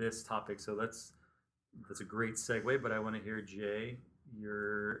on this topic, so that's a great segue. But I want to hear, Jay,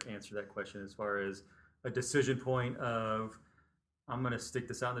 your answer to that question as far as a decision point of, I'm going to stick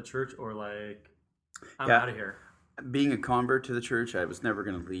this out in the church, or like, I'm Yeah. out of here. Being a convert to the church, I was never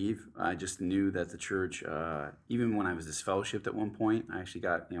going to leave. I just knew that the church, even when I was disfellowshipped at one point, I actually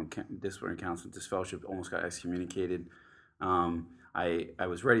got, disciplinary counseling, disfellowshipped, almost got excommunicated. I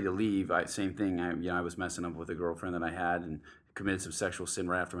was ready to leave. Same thing. I was messing up with a girlfriend that I had and committed some sexual sin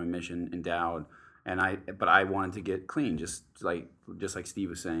right after my mission, endowed. But I wanted to get clean, just like Steve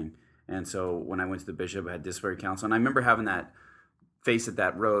was saying. And so when I went to the bishop, I had disciplinary counsel, and I remember having that face at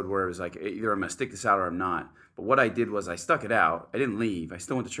that road where it was like, either I'm going to stick this out or I'm not. But what I did was I stuck it out. I didn't leave. I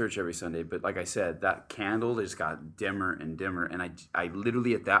still went to church every Sunday. But like I said, that candle just got dimmer and dimmer. And I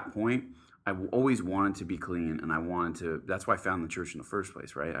literally at that point, I always wanted to be clean, and that's why I found the church in the first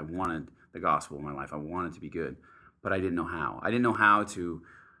place, right? I wanted the gospel in my life. I wanted to be good, but I didn't know how. I didn't know how to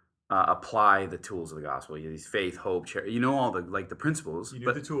apply the tools of the gospel. These faith, hope, charity, all the principles. You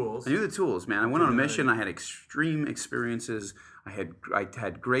knew the tools. I knew the tools, man. I went on a mission. I had extreme experiences. I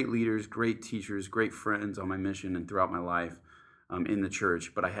had great leaders, great teachers, great friends on my mission and throughout my life in the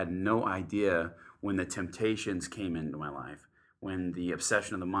church. But I had no idea when the temptations came into my life, when the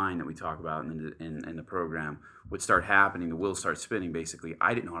obsession of the mind that we talk about in the program would start happening, the wheels start spinning, basically.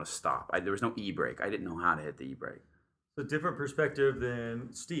 I didn't know how to stop. There was no e-brake. I didn't know how to hit the e-brake. So different perspective than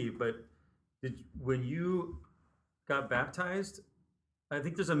Steve, but when you got baptized, I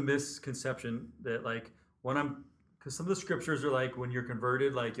think there's a misconception that like because some of the scriptures are like, when you're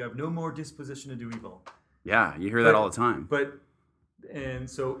converted, like you have no more disposition to do evil. Yeah, you hear that all the time. And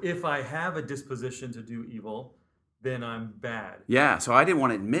so if I have a disposition to do evil, then I'm bad. Yeah, so I didn't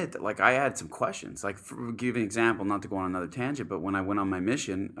want to admit that, like, I had some questions. Like, for give an example, not to go on another tangent, but when I went on my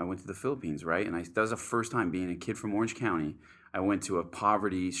mission, I went to the Philippines, right? And that was the first time being a kid from Orange County. I went to a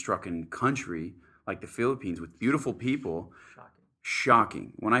poverty-stricken country like the Philippines with beautiful people.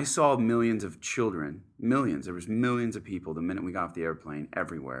 Shocking. When I saw millions of children, there was millions of people the minute we got off the airplane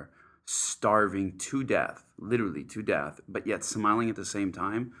everywhere, starving to death, literally to death, but yet smiling at the same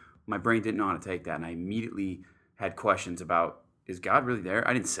time, my brain didn't know how to take that. And I immediately had questions about, is God really there?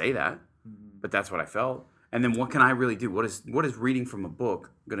 I didn't say that, but that's what I felt. And then what can I really do? What is reading from a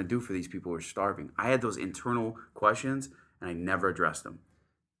book going to do for these people who are starving? I had those internal questions, and I never addressed them.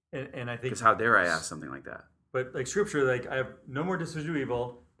 And I think, because how dare I ask something like that? But like scripture, like I have no more decision to do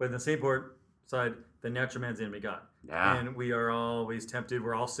evil, but in the same side, the natural man's enemy God. Yeah. And we are always tempted.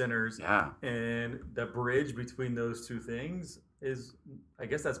 We're all sinners. Yeah. And the bridge between those two things is, I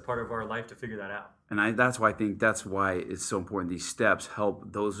guess that's part of our life to figure that out. And that's why it's so important. These steps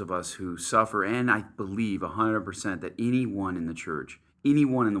help those of us who suffer. And I believe 100% that anyone in the church,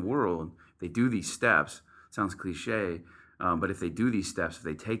 anyone in the world, they do these steps. Sounds cliche, but if they do these steps, if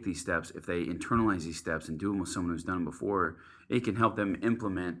they take these steps, if they internalize these steps and do them with someone who's done them before, it can help them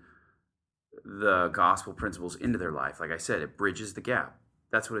implement the gospel principles into their life. Like I said, it bridges the gap.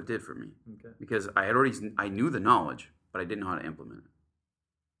 That's what it did for me. Okay. Because I knew the knowledge, but I didn't know how to implement it.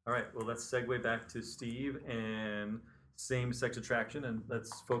 All right, well, let's segue back to Steve and same-sex attraction, and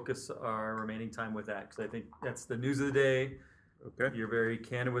let's focus our remaining time with that, because I think that's the news of the day. Okay. You're very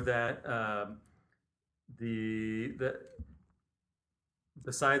candid with that. the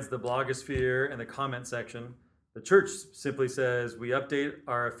besides the blogosphere and the comment section, the church simply says we update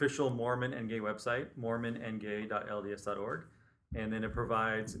our official Mormon and Gay website, mormonandgay.lds.org, and then it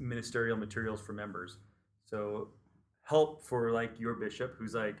provides ministerial materials for members. So help for like your bishop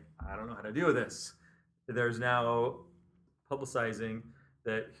who's like, I don't know how to deal with this. There's now publicizing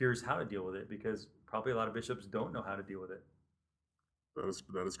that here's how to deal with it, because probably a lot of bishops don't know how to deal with it.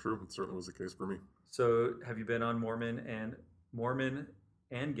 That is true. It certainly was the case for me. So have you been on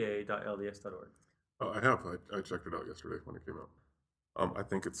mormonandgay.lds.org? I have. I checked it out yesterday when it came out. I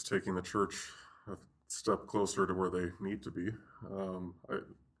think it's taking the church a step closer to where they need to be.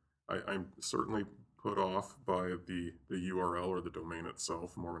 I'm certainly put off by the URL or the domain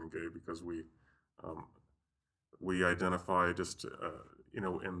itself, Mormon and Gay, because we identify just in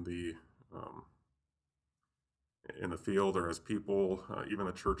the field or as people. Even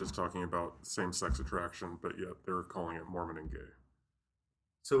the church is talking about same-sex attraction, but yet they're calling it Mormon and Gay.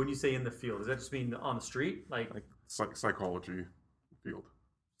 So when you say in the field, does that just mean on the street? Like Psychology field.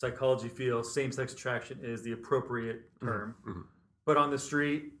 Psychology field, same-sex attraction is the appropriate term. Mm-hmm. But on the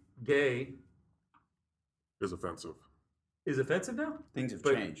street, gay Is offensive. is offensive now? Things have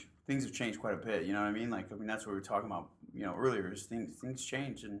changed. Things have changed quite a bit. You know what I mean? That's what we were talking about, earlier. Is things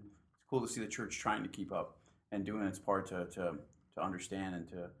change, and it's cool to see the church trying to keep up and doing its part to understand and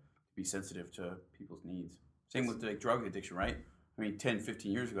to be sensitive to people's needs. Same with like drug addiction, right? I mean, 10,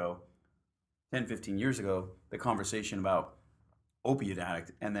 15 years ago, the conversation about opiate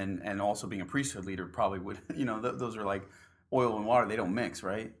addict and also being a priesthood leader probably would, those are like oil and water. They don't mix,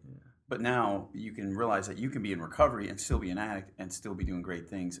 right? Yeah. But now you can realize that you can be in recovery and still be an addict and still be doing great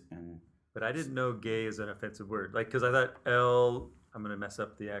things. But I didn't know gay is an offensive word. Like, because I thought I'm going to mess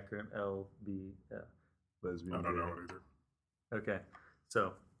up the acronym, LB, lesbian. I don't know it either. Okay.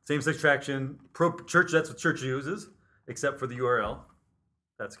 So, same-sex attraction, church, that's what church uses, except for the URL.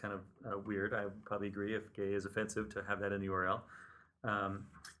 That's kind of weird. I would probably agree if gay is offensive to have that in the URL.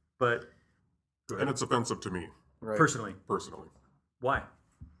 But And it's offensive to me. Right. Personally. Why?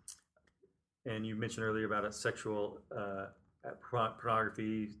 And you mentioned earlier about a sexual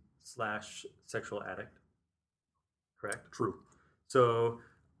pornography / sexual addict, correct? True. So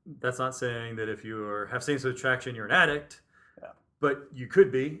that's not saying that if you have same-sex attraction, you're an addict. Yeah. But you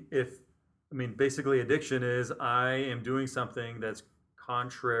could be basically addiction is I am doing something that's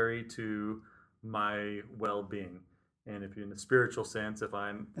contrary to my well-being. And if you're in the spiritual sense,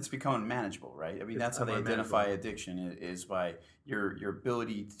 it's becoming manageable, right? I mean, that's how they identify addiction is by your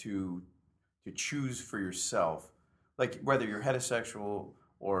ability to choose for yourself, like whether you're heterosexual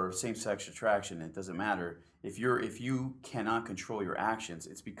or same-sex attraction, it doesn't matter. If you cannot control your actions,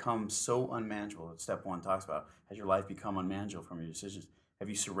 it's become so unmanageable. That step 1 talks about, has your life become unmanageable from your decisions? Have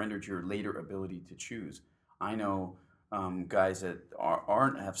you surrendered your later ability to choose? I know guys that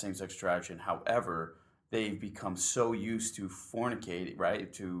have same-sex attraction, however, they've become so used to fornicate,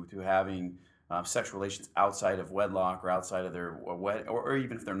 right, to having sexual relations outside of wedlock or outside of their or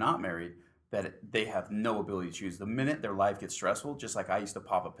even if they're not married, that they have no ability to choose. The minute their life gets stressful, just like I used to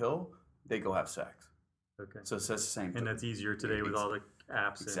pop a pill, they go have sex. Okay. So it's the same. And that's easier today with all the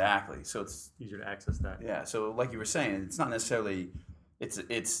apps. Exactly. So it's easier to access that. Yeah. So like you were saying, it's not necessarily it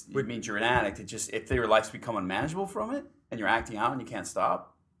means you're an addict. It just if your life's become unmanageable from it and you're acting out and you can't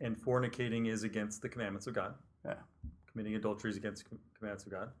stop. And fornicating is against the commandments of God. Yeah. Committing adultery is against the commandments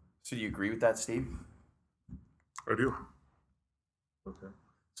of God. So do you agree with that, Steve? I do. Okay.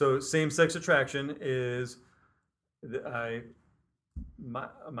 So same-sex attraction is, my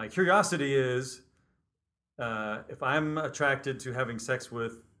curiosity is, if I'm attracted to having sex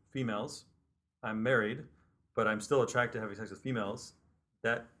with females, I'm married, but I'm still attracted to having sex with females.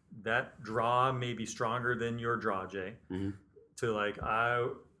 That draw may be stronger than your draw, Jay. Mm-hmm. To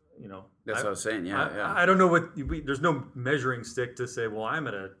That's what I was saying. Yeah. I don't know there's no measuring stick to say, well, I'm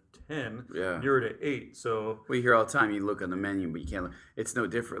at a 10, you're at an 8. So we hear all the time, you look on the menu, but you can't look. It's no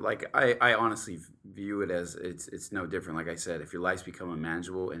different. Like I honestly view it as it's no different. Like I said, if your life's become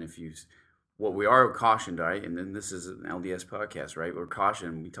unmanageable, and what we are cautioned, right? And then this is an LDS podcast, right? We're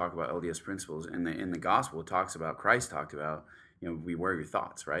cautioned. We talk about LDS principles, and in the gospel, it talks about Christ talked about, beware your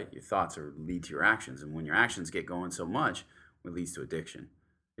thoughts, right? Your thoughts lead to your actions, and when your actions get going so much, it leads to addiction.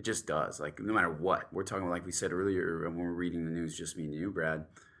 It just does. Like no matter what, we're talking about, like we said earlier when we were reading the news, just me and you, Brad.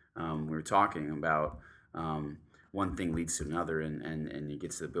 We were talking about one thing leads to another, and you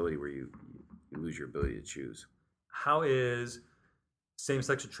get to the ability where you lose your ability to choose. How is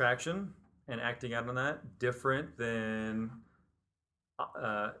same-sex attraction and acting out on that different than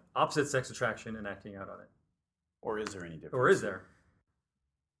opposite sex attraction and acting out on it? Or is there any difference? Or is there?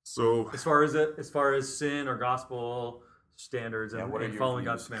 So as far as sin or gospel standards Yeah, and, what are and your following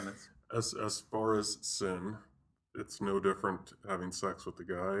God's views? commandments. as far as sin, it's no different having sex with a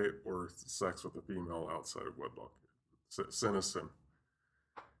guy or sex with a female outside of wedlock. Sin is sin.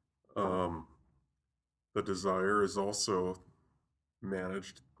 The desire is also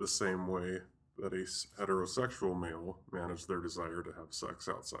managed the same way that a heterosexual male managed their desire to have sex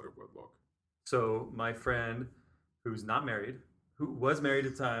outside of wedlock. So my friend, who's not married, who was married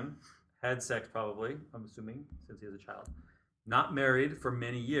at the time, had sex probably. I'm assuming since he has a child. Not married for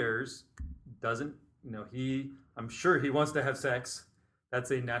many years, doesn't I'm sure he wants to have sex.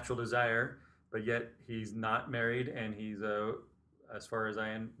 That's a natural desire, but yet he's not married, and he's as far as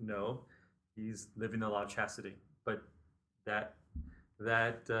I know, he's living the law of chastity. But that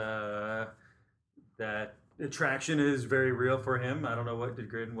that attraction is very real for him. I don't know what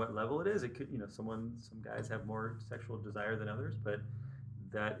degree and what level it is. It could, some guys have more sexual desire than others, but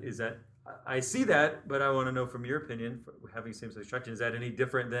that I see that, but I want to know from your opinion, having same-sex attraction, is that any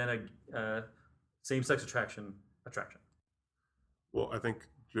different than a same-sex attraction? Well, I think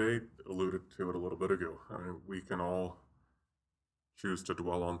Jay alluded to it a little bit ago. I mean, we can all choose to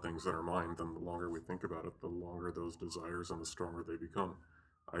dwell on things in our mind, and the longer we think about it, the longer those desires and the stronger they become.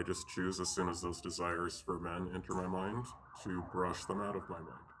 I just choose, as soon as those desires for men enter my mind, to brush them out of my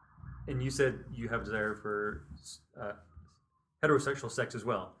mind. And you said you have desire for heterosexual sex as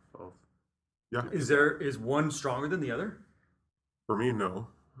well. Both. Yeah. Is one stronger than the other? For me, no.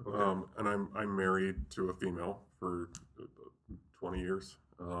 Okay. And I'm married to a female for 20 years,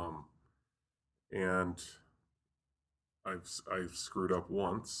 and I've screwed up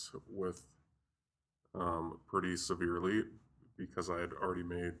once with pretty severely, because I had already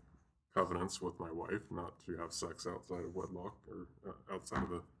made covenants with my wife not to have sex outside of wedlock or outside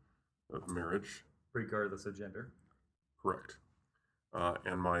of marriage. Regardless of gender. Correct.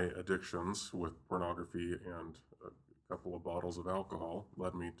 And my addictions with pornography and a couple of bottles of alcohol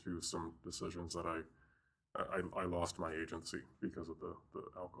led me to some decisions that I lost my agency because of the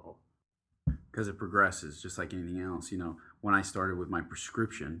alcohol. Because it progresses just like anything else. When I started with my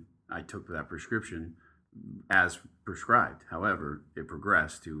prescription, I took that prescription as prescribed. However, it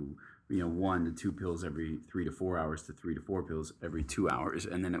progressed to 1 to 2 pills every 3 to 4 hours to 3 to 4 pills every 2 hours,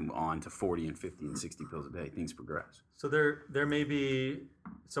 and then on to 40 and 50 and 60 pills a day. Things progress. So there may be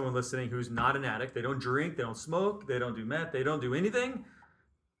someone listening who's not an addict. They don't drink, they don't smoke, they don't do meth, they don't do anything,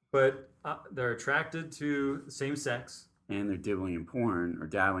 but they're attracted to the same sex. And they're dabbling in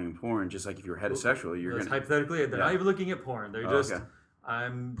porn, just like if you're heterosexual, you're That's going to... hypothetically, they're not even looking at porn. They're just, okay.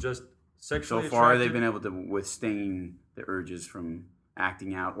 I'm just So sexually far, attracted. they've been able to withstand the urges from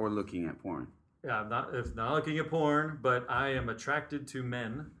acting out or looking at porn. Yeah, I'm not looking at porn, but I am attracted to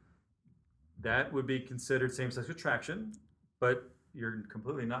men. That would be considered same-sex attraction, but you're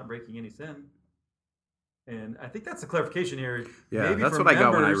completely not breaking any sin. And I think that's the clarification here. Yeah, Maybe that's for what I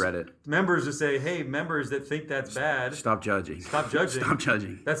got when I members- read it. Members to say, hey, members that think that's bad, Stop judging. Stop judging. Stop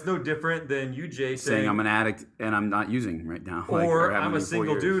judging. that's no different than you, Jay, Saying I'm an addict and I'm not using right now. or haven't I'm been a in 4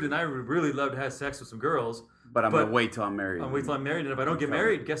 single years. dude and I would really love to have sex with some girls. But I'm going to but wait till I'm married. I'll wait till I'm married, and if I don't get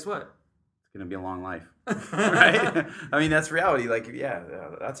married, guess what? It's going to be a long life. Right? I mean, that's reality.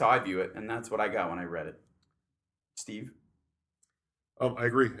 That's how I view it. And that's what I got when I read it. Steve? I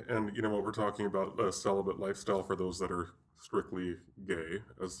agree. And what we're talking about, a celibate lifestyle for those that are strictly gay,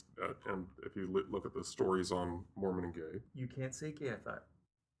 and if you look at the stories on Mormon and gay, You can't say gay, I thought.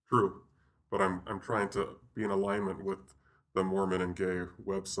 true, but I'm trying to be in alignment with the Mormon and gay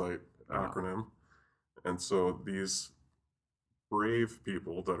website acronym, and so these brave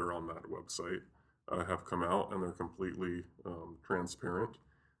people that are on that website have come out, and they're completely transparent,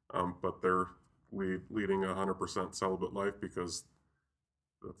 but they're leading 100% celibate life because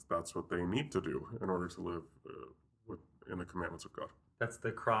that's what they need to do in order to live in the commandments of God. That's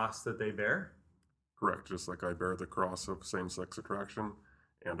the cross that they bear? Correct, just like I bear the cross of same-sex attraction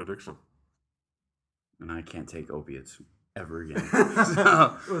and addiction. And I can't take opiates ever again.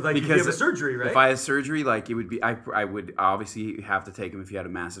 Like if you have a surgery, right? If I had surgery, it would be, I would obviously have to take them if you had a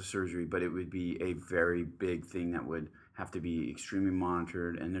massive surgery, but it would be a very big thing that would have to be extremely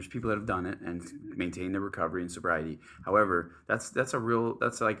monitored. And there's people that have done it and maintain their recovery and sobriety. However, that's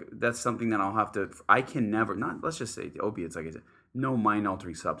something that I'll have to, I can never, let's just say the opiates, like I said, no mind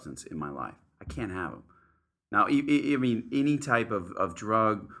altering substance in my life. I can't have them. Now, I mean, any type of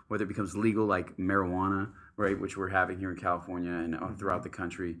drug, whether it becomes legal, like marijuana, right, which we're having here in California and throughout the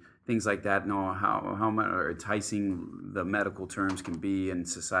country, things like that, know how enticing the medical terms can be and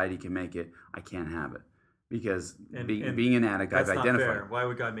society can make it, I can't have it. because And- being and being an addict, That's I've not identified. fair. Why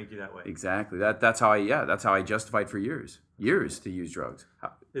would God make you that way? Exactly. That's how I justified for years to use drugs.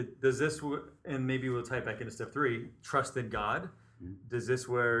 Does this, and maybe we'll type back into step 3, trust in God. Does this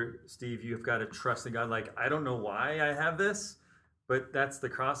where, Steve, you've got to trust in God? Like, I don't know why I have this, but that's the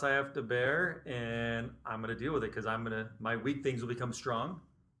cross I have to bear, and I'm going to deal with it because my weak things will become strong.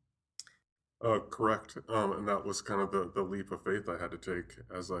 Correct. And that was kind of the leap of faith I had to take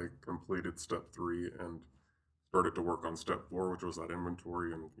as I completed step 3 and started to work on step 4, which was that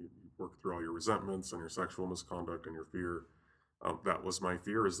inventory, and you work through all your resentments and your sexual misconduct and your fear. That was my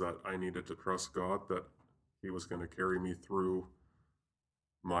fear, is that I needed to trust God, that He was going to carry me through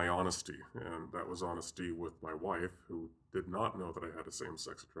my honesty. And that was honesty with my wife, who did not know that I had a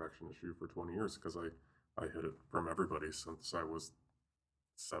same-sex attraction issue for 20 years, because I hid it from everybody since I was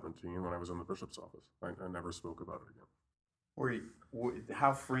 17 when I was in the bishop's office. I never spoke about it again.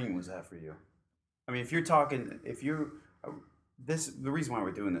 How freeing was that for you? I mean, the reason why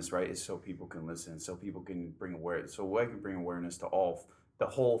we're doing this, right, is so people can listen, so people can bring awareness, so I can bring awareness to the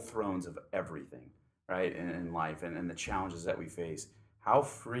whole thrones of everything, right, in life and the challenges that we face. How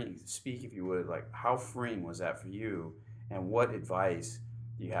freeing, speak if you would, like, how freeing was that for you, and what advice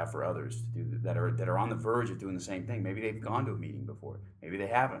do you have for others to do that are on the verge of doing the same thing? Maybe they've gone to a meeting before, maybe they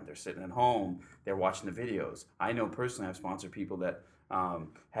haven't. They're sitting at home, they're watching the videos. I know personally, I've sponsored people that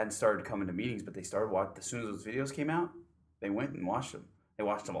hadn't started coming to meetings, but they started watching as soon as those videos came out. They went and watched them. They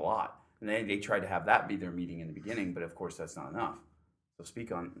watched them a lot, and they tried to have that be their meeting in the beginning. But of course, that's not enough. So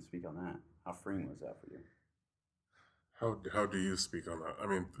speak on that. How freeing was that for you? How do you speak on that? I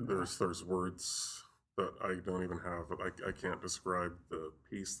mean, there's words that I don't even have. I can't describe the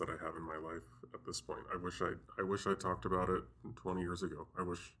peace that I have in my life at this point. I wish I talked about it 20 years ago. I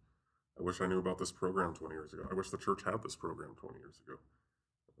wish I knew about this program 20 years ago. I wish the church had this program 20 years ago.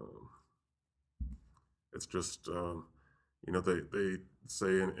 It's just, they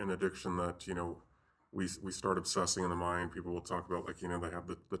say in addiction that, we start obsessing in the mind. People will talk about, like, they have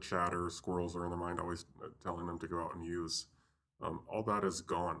the chatter, squirrels are in the mind, always telling them to go out and use. All that is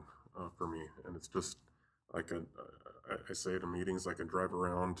gone for me. And it's just, I say it in meetings, I can drive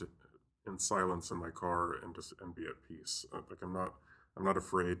around in silence in my car and be at peace. Like, I'm not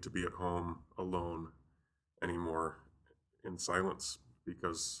afraid to be at home alone anymore in silence,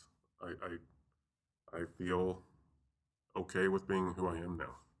 because I feel okay with being who I am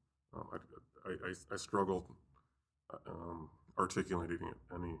now. I struggle articulating it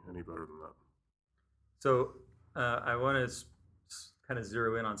any better than that. So I want to kind of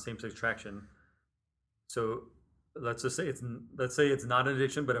zero in on same-sex attraction. So let's say it's not an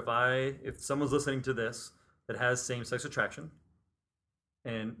addiction, but if someone's listening to this that has same-sex attraction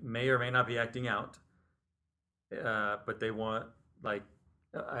and may or may not be acting out, but they want, like,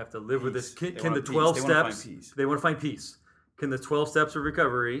 I have to live with this. Can the 12 steps? They want to find peace. Can the 12 steps of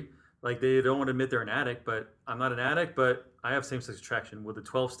recovery? Like, they don't want to admit they're an addict, but I'm not an addict, but I have same-sex attraction. Would the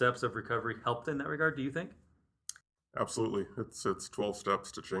 12 steps of recovery help in that regard, do you think? Absolutely. It's 12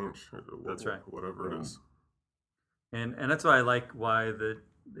 steps to change. That's right. Whatever it is. And that's why I like why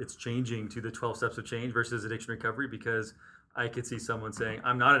it's changing to the 12 steps of change versus addiction recovery, because I could see someone saying,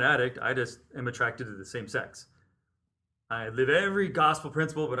 I'm not an addict, I just am attracted to the same sex. I live every gospel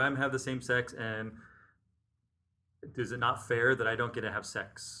principle, but I have the same sex, and is it not fair that I don't get to have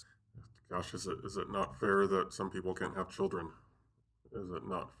sex? Gosh, is it not fair that some people can't have children? Is it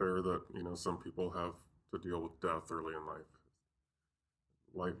not fair that, some people have to deal with death early in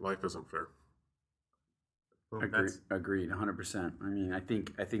life? Life isn't fair. Agreed, 100%. I mean, I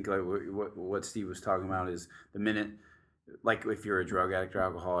think like what Steve was talking about is the minute, like, if you're a drug addict or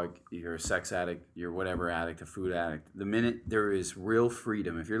alcoholic, you're a sex addict, you're whatever addict, a food addict, the minute there is real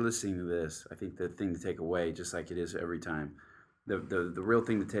freedom, if you're listening to this, I think the thing to take away, just like it is every time, the real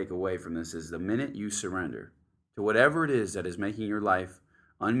thing to take away from this is the minute you surrender to whatever it is that is making your life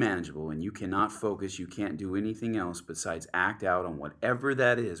unmanageable and you cannot focus, you can't do anything else besides act out on whatever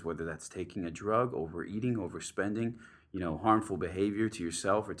that is, whether that's taking a drug, overeating, overspending, harmful behavior to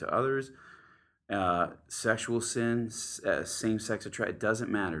yourself or to others, sexual sin, same-sex attraction, it doesn't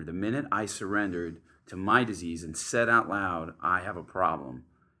matter. The minute I surrendered to my disease and said out loud, I have a problem,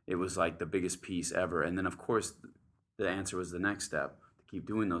 it was like the biggest peace ever. And then, of course, the answer was the next step, to keep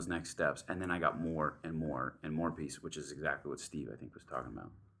doing those next steps. And then I got more and more and more peace, which is exactly what Steve, I think, was talking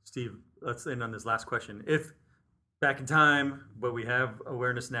about. Steve, let's end on this last question. If back in time, but we have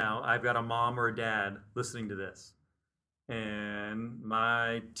awareness now, I've got a mom or a dad listening to this, and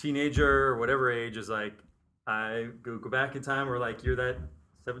my teenager or whatever age is like, I go back in time, or like, you're that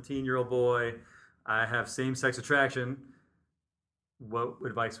 17-year-old boy, I have same-sex attraction, what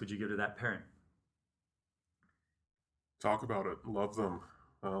advice would you give to that parent? Talk about it. Love them.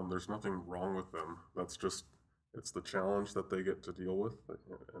 There's nothing wrong with them. That's just, it's the challenge that they get to deal with,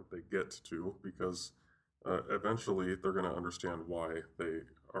 and they get to, because eventually they're going to understand why they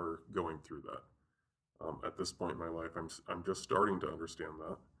are going through that. At this point in my life, I'm just starting to understand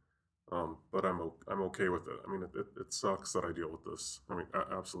that. But I'm okay with it. I mean, it sucks that I deal with this. I mean,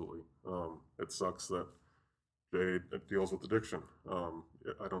 absolutely. It sucks that Jay deals with addiction.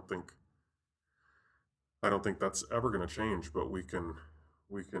 I don't think that's ever going to change, but we can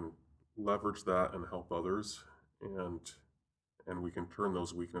leverage that and help others, and we can turn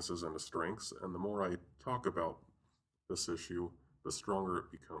those weaknesses into strengths. And the more I talk about this issue, the stronger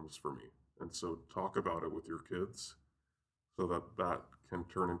it becomes for me. And so talk about it with your kids, so that that can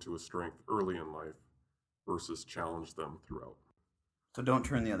turn into a strength early in life versus challenge them throughout. So don't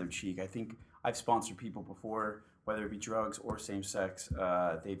turn the other cheek. I think I've sponsored people before, whether it be drugs or same sex.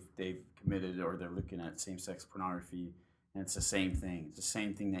 They've committed, or they're looking at same sex pornography, and it's the same thing. It's the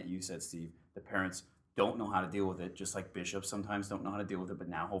same thing that you said, Steve. The parents don't know how to deal with it, just like bishops sometimes don't know how to deal with it, but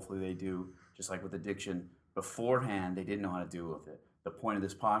now hopefully they do. Just like with addiction, beforehand they didn't know how to deal with it. The point of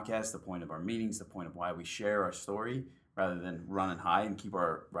this podcast, the point of our meetings, the point of why we share our story, rather than run and hide and keep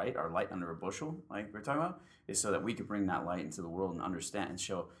our light under a bushel, like we're talking about, is so that we could bring that light into the world and understand and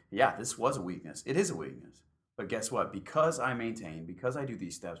show, yeah, this was a weakness. It is a weakness. But guess what? Because I maintain, because I do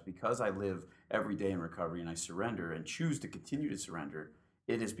these steps, because I live every day in recovery and I surrender and choose to continue to surrender,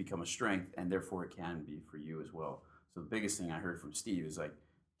 it has become a strength, and therefore it can be for you as well. So the biggest thing I heard from Steve is like,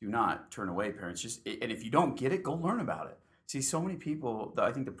 do not turn away, parents. And if you don't get it, go learn about it. See, so many people,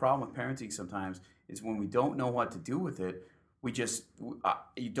 I think the problem with parenting sometimes is when we don't know what to do with it,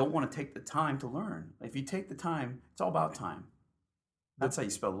 you don't want to take the time to learn. If you take the time, it's all about time. That's how you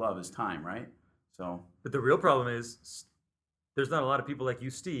spell love, is time, right? So, But the real problem is there's not a lot of people like you,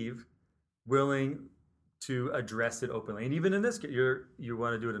 Steve, willing to address it openly. And even in this, you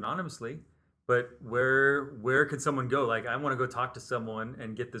want to do it anonymously, but where can someone go? Like, I want to go talk to someone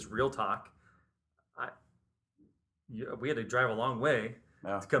and get this real talk. We had to drive a long way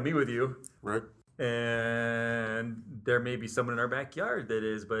to come meet with you. Right. And there may be someone in our backyard that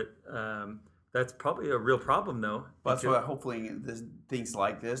is, but that's probably a real problem, though. Well, that's why hopefully things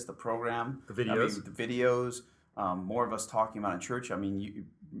like this, the program, the videos, more of us talking about in church. I mean, you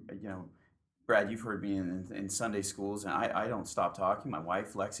know, Brad, you've heard me in Sunday schools, and I don't stop talking. My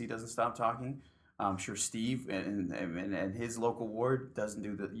wife Lexi doesn't stop talking. I'm sure Steve and his local ward does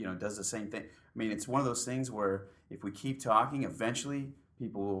the same thing. I mean, it's one of those things where if we keep talking, eventually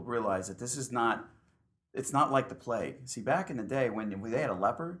people will realize that it's not like the plague. See, back in the day when they had a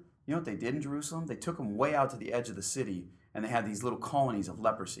leper, you know what they did in Jerusalem? They took him way out to the edge of the city, and they had these little colonies of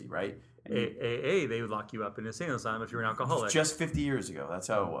leprosy, right? AA, they would lock you up in a insane asylum if you were an alcoholic. Just 50 years ago, that's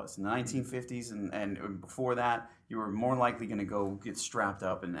how it was. In the 1950s and before that, you were more likely going to go get strapped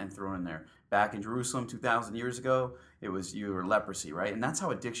up and thrown in there. Back in Jerusalem 2,000 years ago, you were leprosy, right? And that's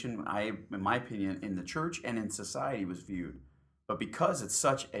how addiction, in my opinion, in the church and in society was viewed. But because it's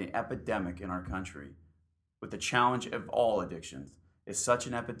such an epidemic in our country, with the challenge of all addictions, it's such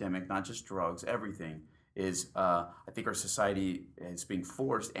an epidemic, not just drugs, everything, I think our society is being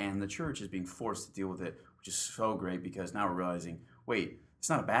forced, and the church is being forced to deal with it, which is so great, because now we're realizing, wait, it's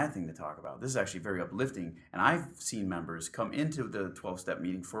not a bad thing to talk about. This is actually very uplifting. And I've seen members come into the 12-step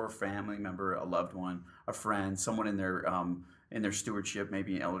meeting for a family member, a loved one, a friend, someone in their stewardship,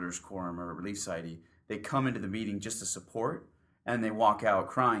 maybe an elders quorum or a relief society. They come into the meeting just to support, and they walk out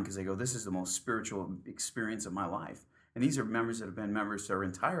crying because they go, this is the most spiritual experience of my life. And these are members that have been members their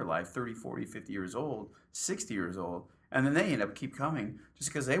entire life, 30, 40, 50 years old, 60 years old. And then they end up keep coming just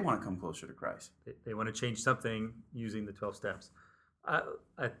because they want to come closer to Christ. They want to change something using the 12 steps.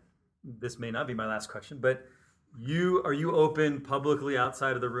 This may not be my last question, but are you open publicly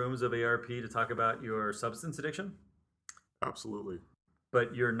outside of the rooms of ARP to talk about your substance addiction? Absolutely.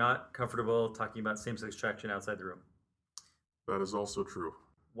 But you're not comfortable talking about same-sex attraction outside the room? That is also true.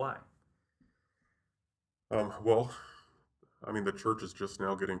 Why? Well, I mean, the church is just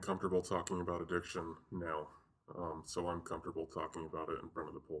now getting comfortable talking about addiction now. So I'm comfortable talking about it in front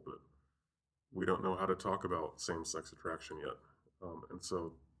of the pulpit. We don't know how to talk about same-sex attraction yet. And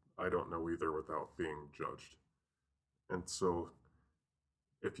so I don't know either without being judged. And so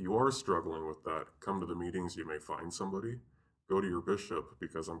if you are struggling with that, come to the meetings. You may find somebody. Go to your bishop,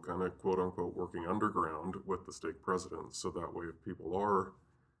 because I'm kind of quote-unquote working underground with the stake president. So that way, if people are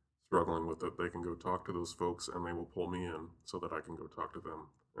struggling with it, they can go talk to those folks, and they will pull me in so that I can go talk to them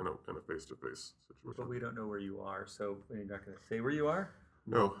in a face-to-face situation. But we don't know where you are, so you're not going to say where you are?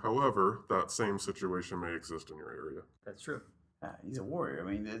 No, however, that same situation may exist in your area. That's true. He's a warrior. I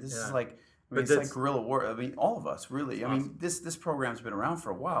mean, this is like, I mean, But it's like that's- guerrilla war. I mean, all of us, really. I mean, Awesome. this program's been around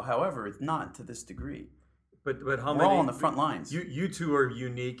for a while. However, it's not to this degree. But how We're many? all on the front lines. You two are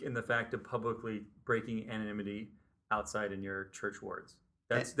unique in the fact of publicly breaking anonymity outside in your church wards.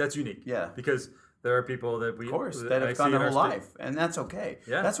 That's unique. Yeah. Because there are people that we Of course, that that I have see gone in their our whole state- life, and that's okay.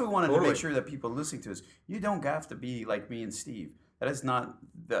 Yeah, That's what we wanted to totally. make sure that people listening to us. You don't have to be like me and Steve. That is not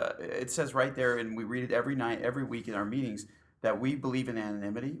the. It says right there, and we read it every night, every week in our meetings, that we believe in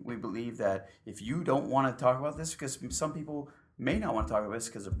anonymity. We believe that if you don't want to talk about this, because some people may not want to talk about this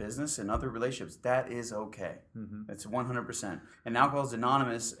because of business and other relationships, that is okay. Mm-hmm. It's 100%. And Alcoholics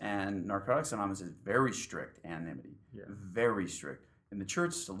Anonymous and Narcotics Anonymous is very strict anonymity. Yeah. Very strict. In the church,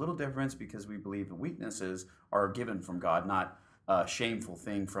 it's a little different because we believe the weaknesses are given from God, not a shameful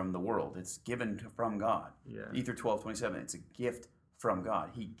thing from the world. It's given from God. Yeah. Ether 12:27. It's a gift from God.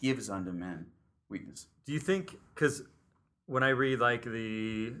 He gives unto men weakness. Do you think, because when I read like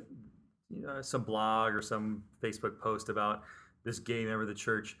some blog or some Facebook post about this gay member of the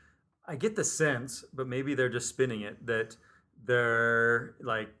church, I get the sense, but maybe they're just spinning it, that they're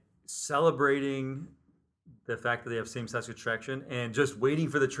like celebrating the fact that they have same-sex attraction and just waiting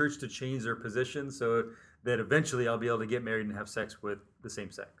for the church to change their position so that eventually I'll be able to get married and have sex with the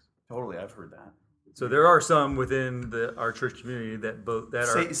same sex. Totally, I've heard that. So there are some within our church community that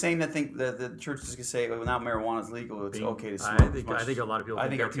are Saying that think that the church is going to say, well, now marijuana is legal, it's okay to I smoke. think- as much I think a lot of people I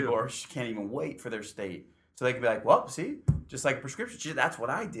think think our that people too. can't even wait for their state. So they can be like, well, see, just like a prescription. Gee, that's what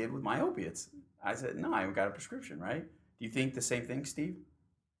I did with my opiates. I said, no, I got a prescription, right? Do you think the same thing, Steve?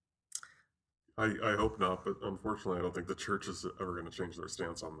 I hope not, but unfortunately, I don't think the church is ever going to change their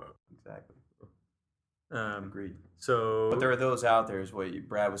stance on that. Exactly. um, Agreed. so But there are those out there, is what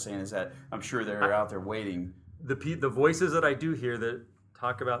Brad was saying, is that I'm sure they're out there waiting. the voices that I do hear that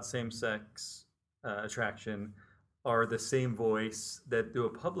talk about same-sex attraction are the same voice that do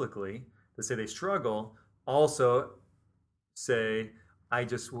it publicly, that say they struggle, also say, I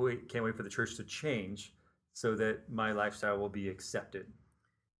just can't wait for the church to change so that my lifestyle will be accepted.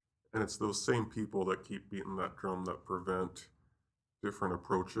 And it's those same people that keep beating that drum that prevent different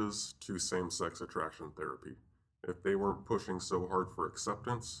approaches to same-sex attraction therapy. If they weren't pushing so hard for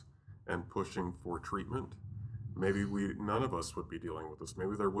acceptance and pushing for treatment, maybe none of us would be dealing with this.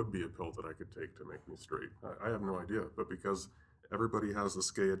 Maybe there would be a pill that I could take to make me straight. I have no idea. But because everybody has this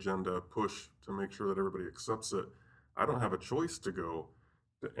gay agenda push to make sure that everybody accepts it, I don't have a choice to go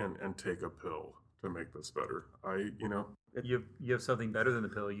and take a pill to make this better. You have something better than the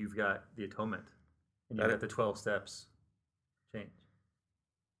pill. You've got the atonement, and you've got the 12 steps change.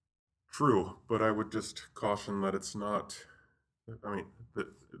 True, but I would just caution that it's not. I mean,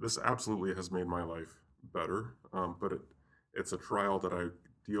 this absolutely has made my life better, but it's a trial that I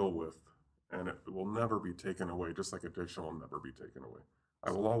deal with, and it will never be taken away. Just like addiction will never be taken away.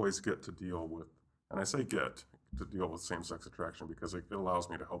 I will always get to deal with, and I say get to deal with same-sex attraction because it allows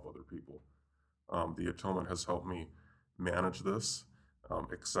me to help other people. The atonement has helped me manage this,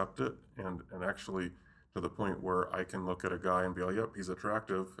 accept it, and actually to the point where I can look at a guy and be like, "Yep, he's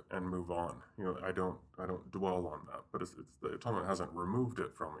attractive," and move on. I don't dwell on that. But it's the atonement hasn't removed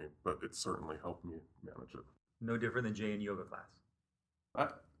it from me, but it's certainly helped me manage it. No different than Jay in yoga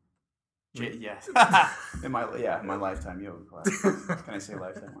class. Yes. in my lifetime yoga class. Can I say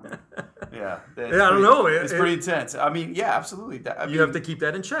lifetime? Yeah. I don't know. It's pretty intense. I mean, yeah, absolutely. You have to keep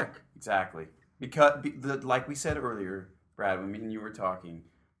that in check. Exactly. Because, like we said earlier, Brad, when me and you were talking,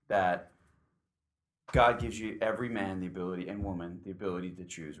 that God gives you, every man, the ability, and woman, the ability to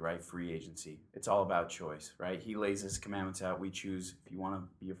choose, right? Free agency. It's all about choice, right? He lays his commandments out. We choose. If you want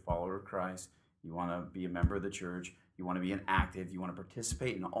to be a follower of Christ, you want to be a member of the church, you want to be an active, you want to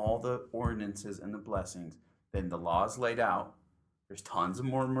participate in all the ordinances and the blessings, then the law is laid out. There's tons of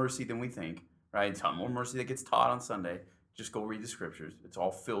more mercy than we think, right? A ton more mercy that gets taught on Sunday. Just go read the scriptures. It's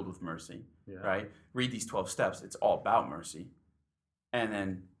all filled with mercy, right? Read these 12 steps. It's all about mercy. And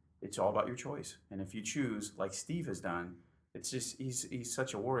then it's all about your choice. And if you choose, like Steve has done, it's just, he's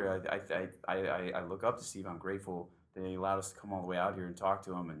such a warrior. I look up to Steve. I'm grateful that he allowed us to come all the way out here and talk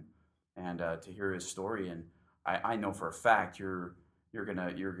to him and to hear his story. And I know for a fact you're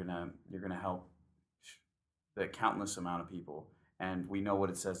gonna help the countless amount of people. And we know what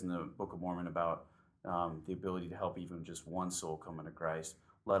it says in the Book of Mormon about the ability to help even just one soul come into Christ,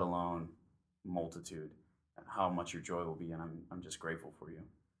 let alone multitude, and how much your joy will be. And I'm just grateful for you.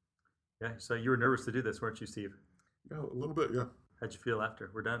 Yeah. So you were nervous to do this, weren't you, Steve? Yeah, a little bit. Yeah. How'd you feel after?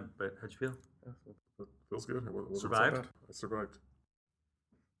 We're done, but how'd you feel? Yeah, it feels good. It wasn't so Survived? bad. I survived.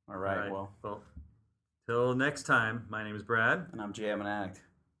 All right. Well, till next time, my name is Brad, and I'm Jay. I'm an addict.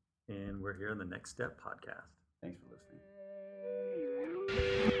 and we're here on the Next Step podcast. Thanks for listening. Dear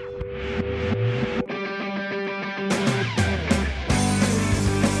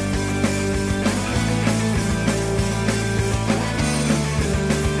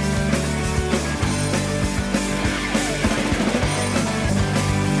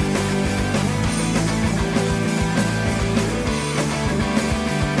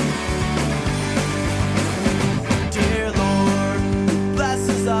Lord, who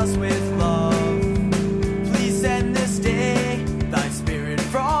blesses us with love, please send this day thy spirit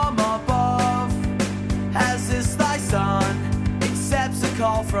from above. As this thy son accepts a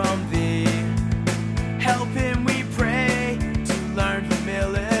call from thee, help him, we pray, to learn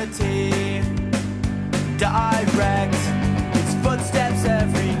humility. Direct his footsteps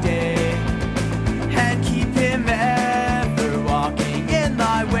every day, and keep him ever walking in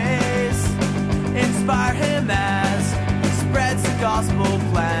thy ways. Inspire him as he spreads the gospel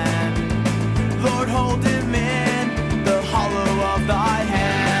plan. Lord, hold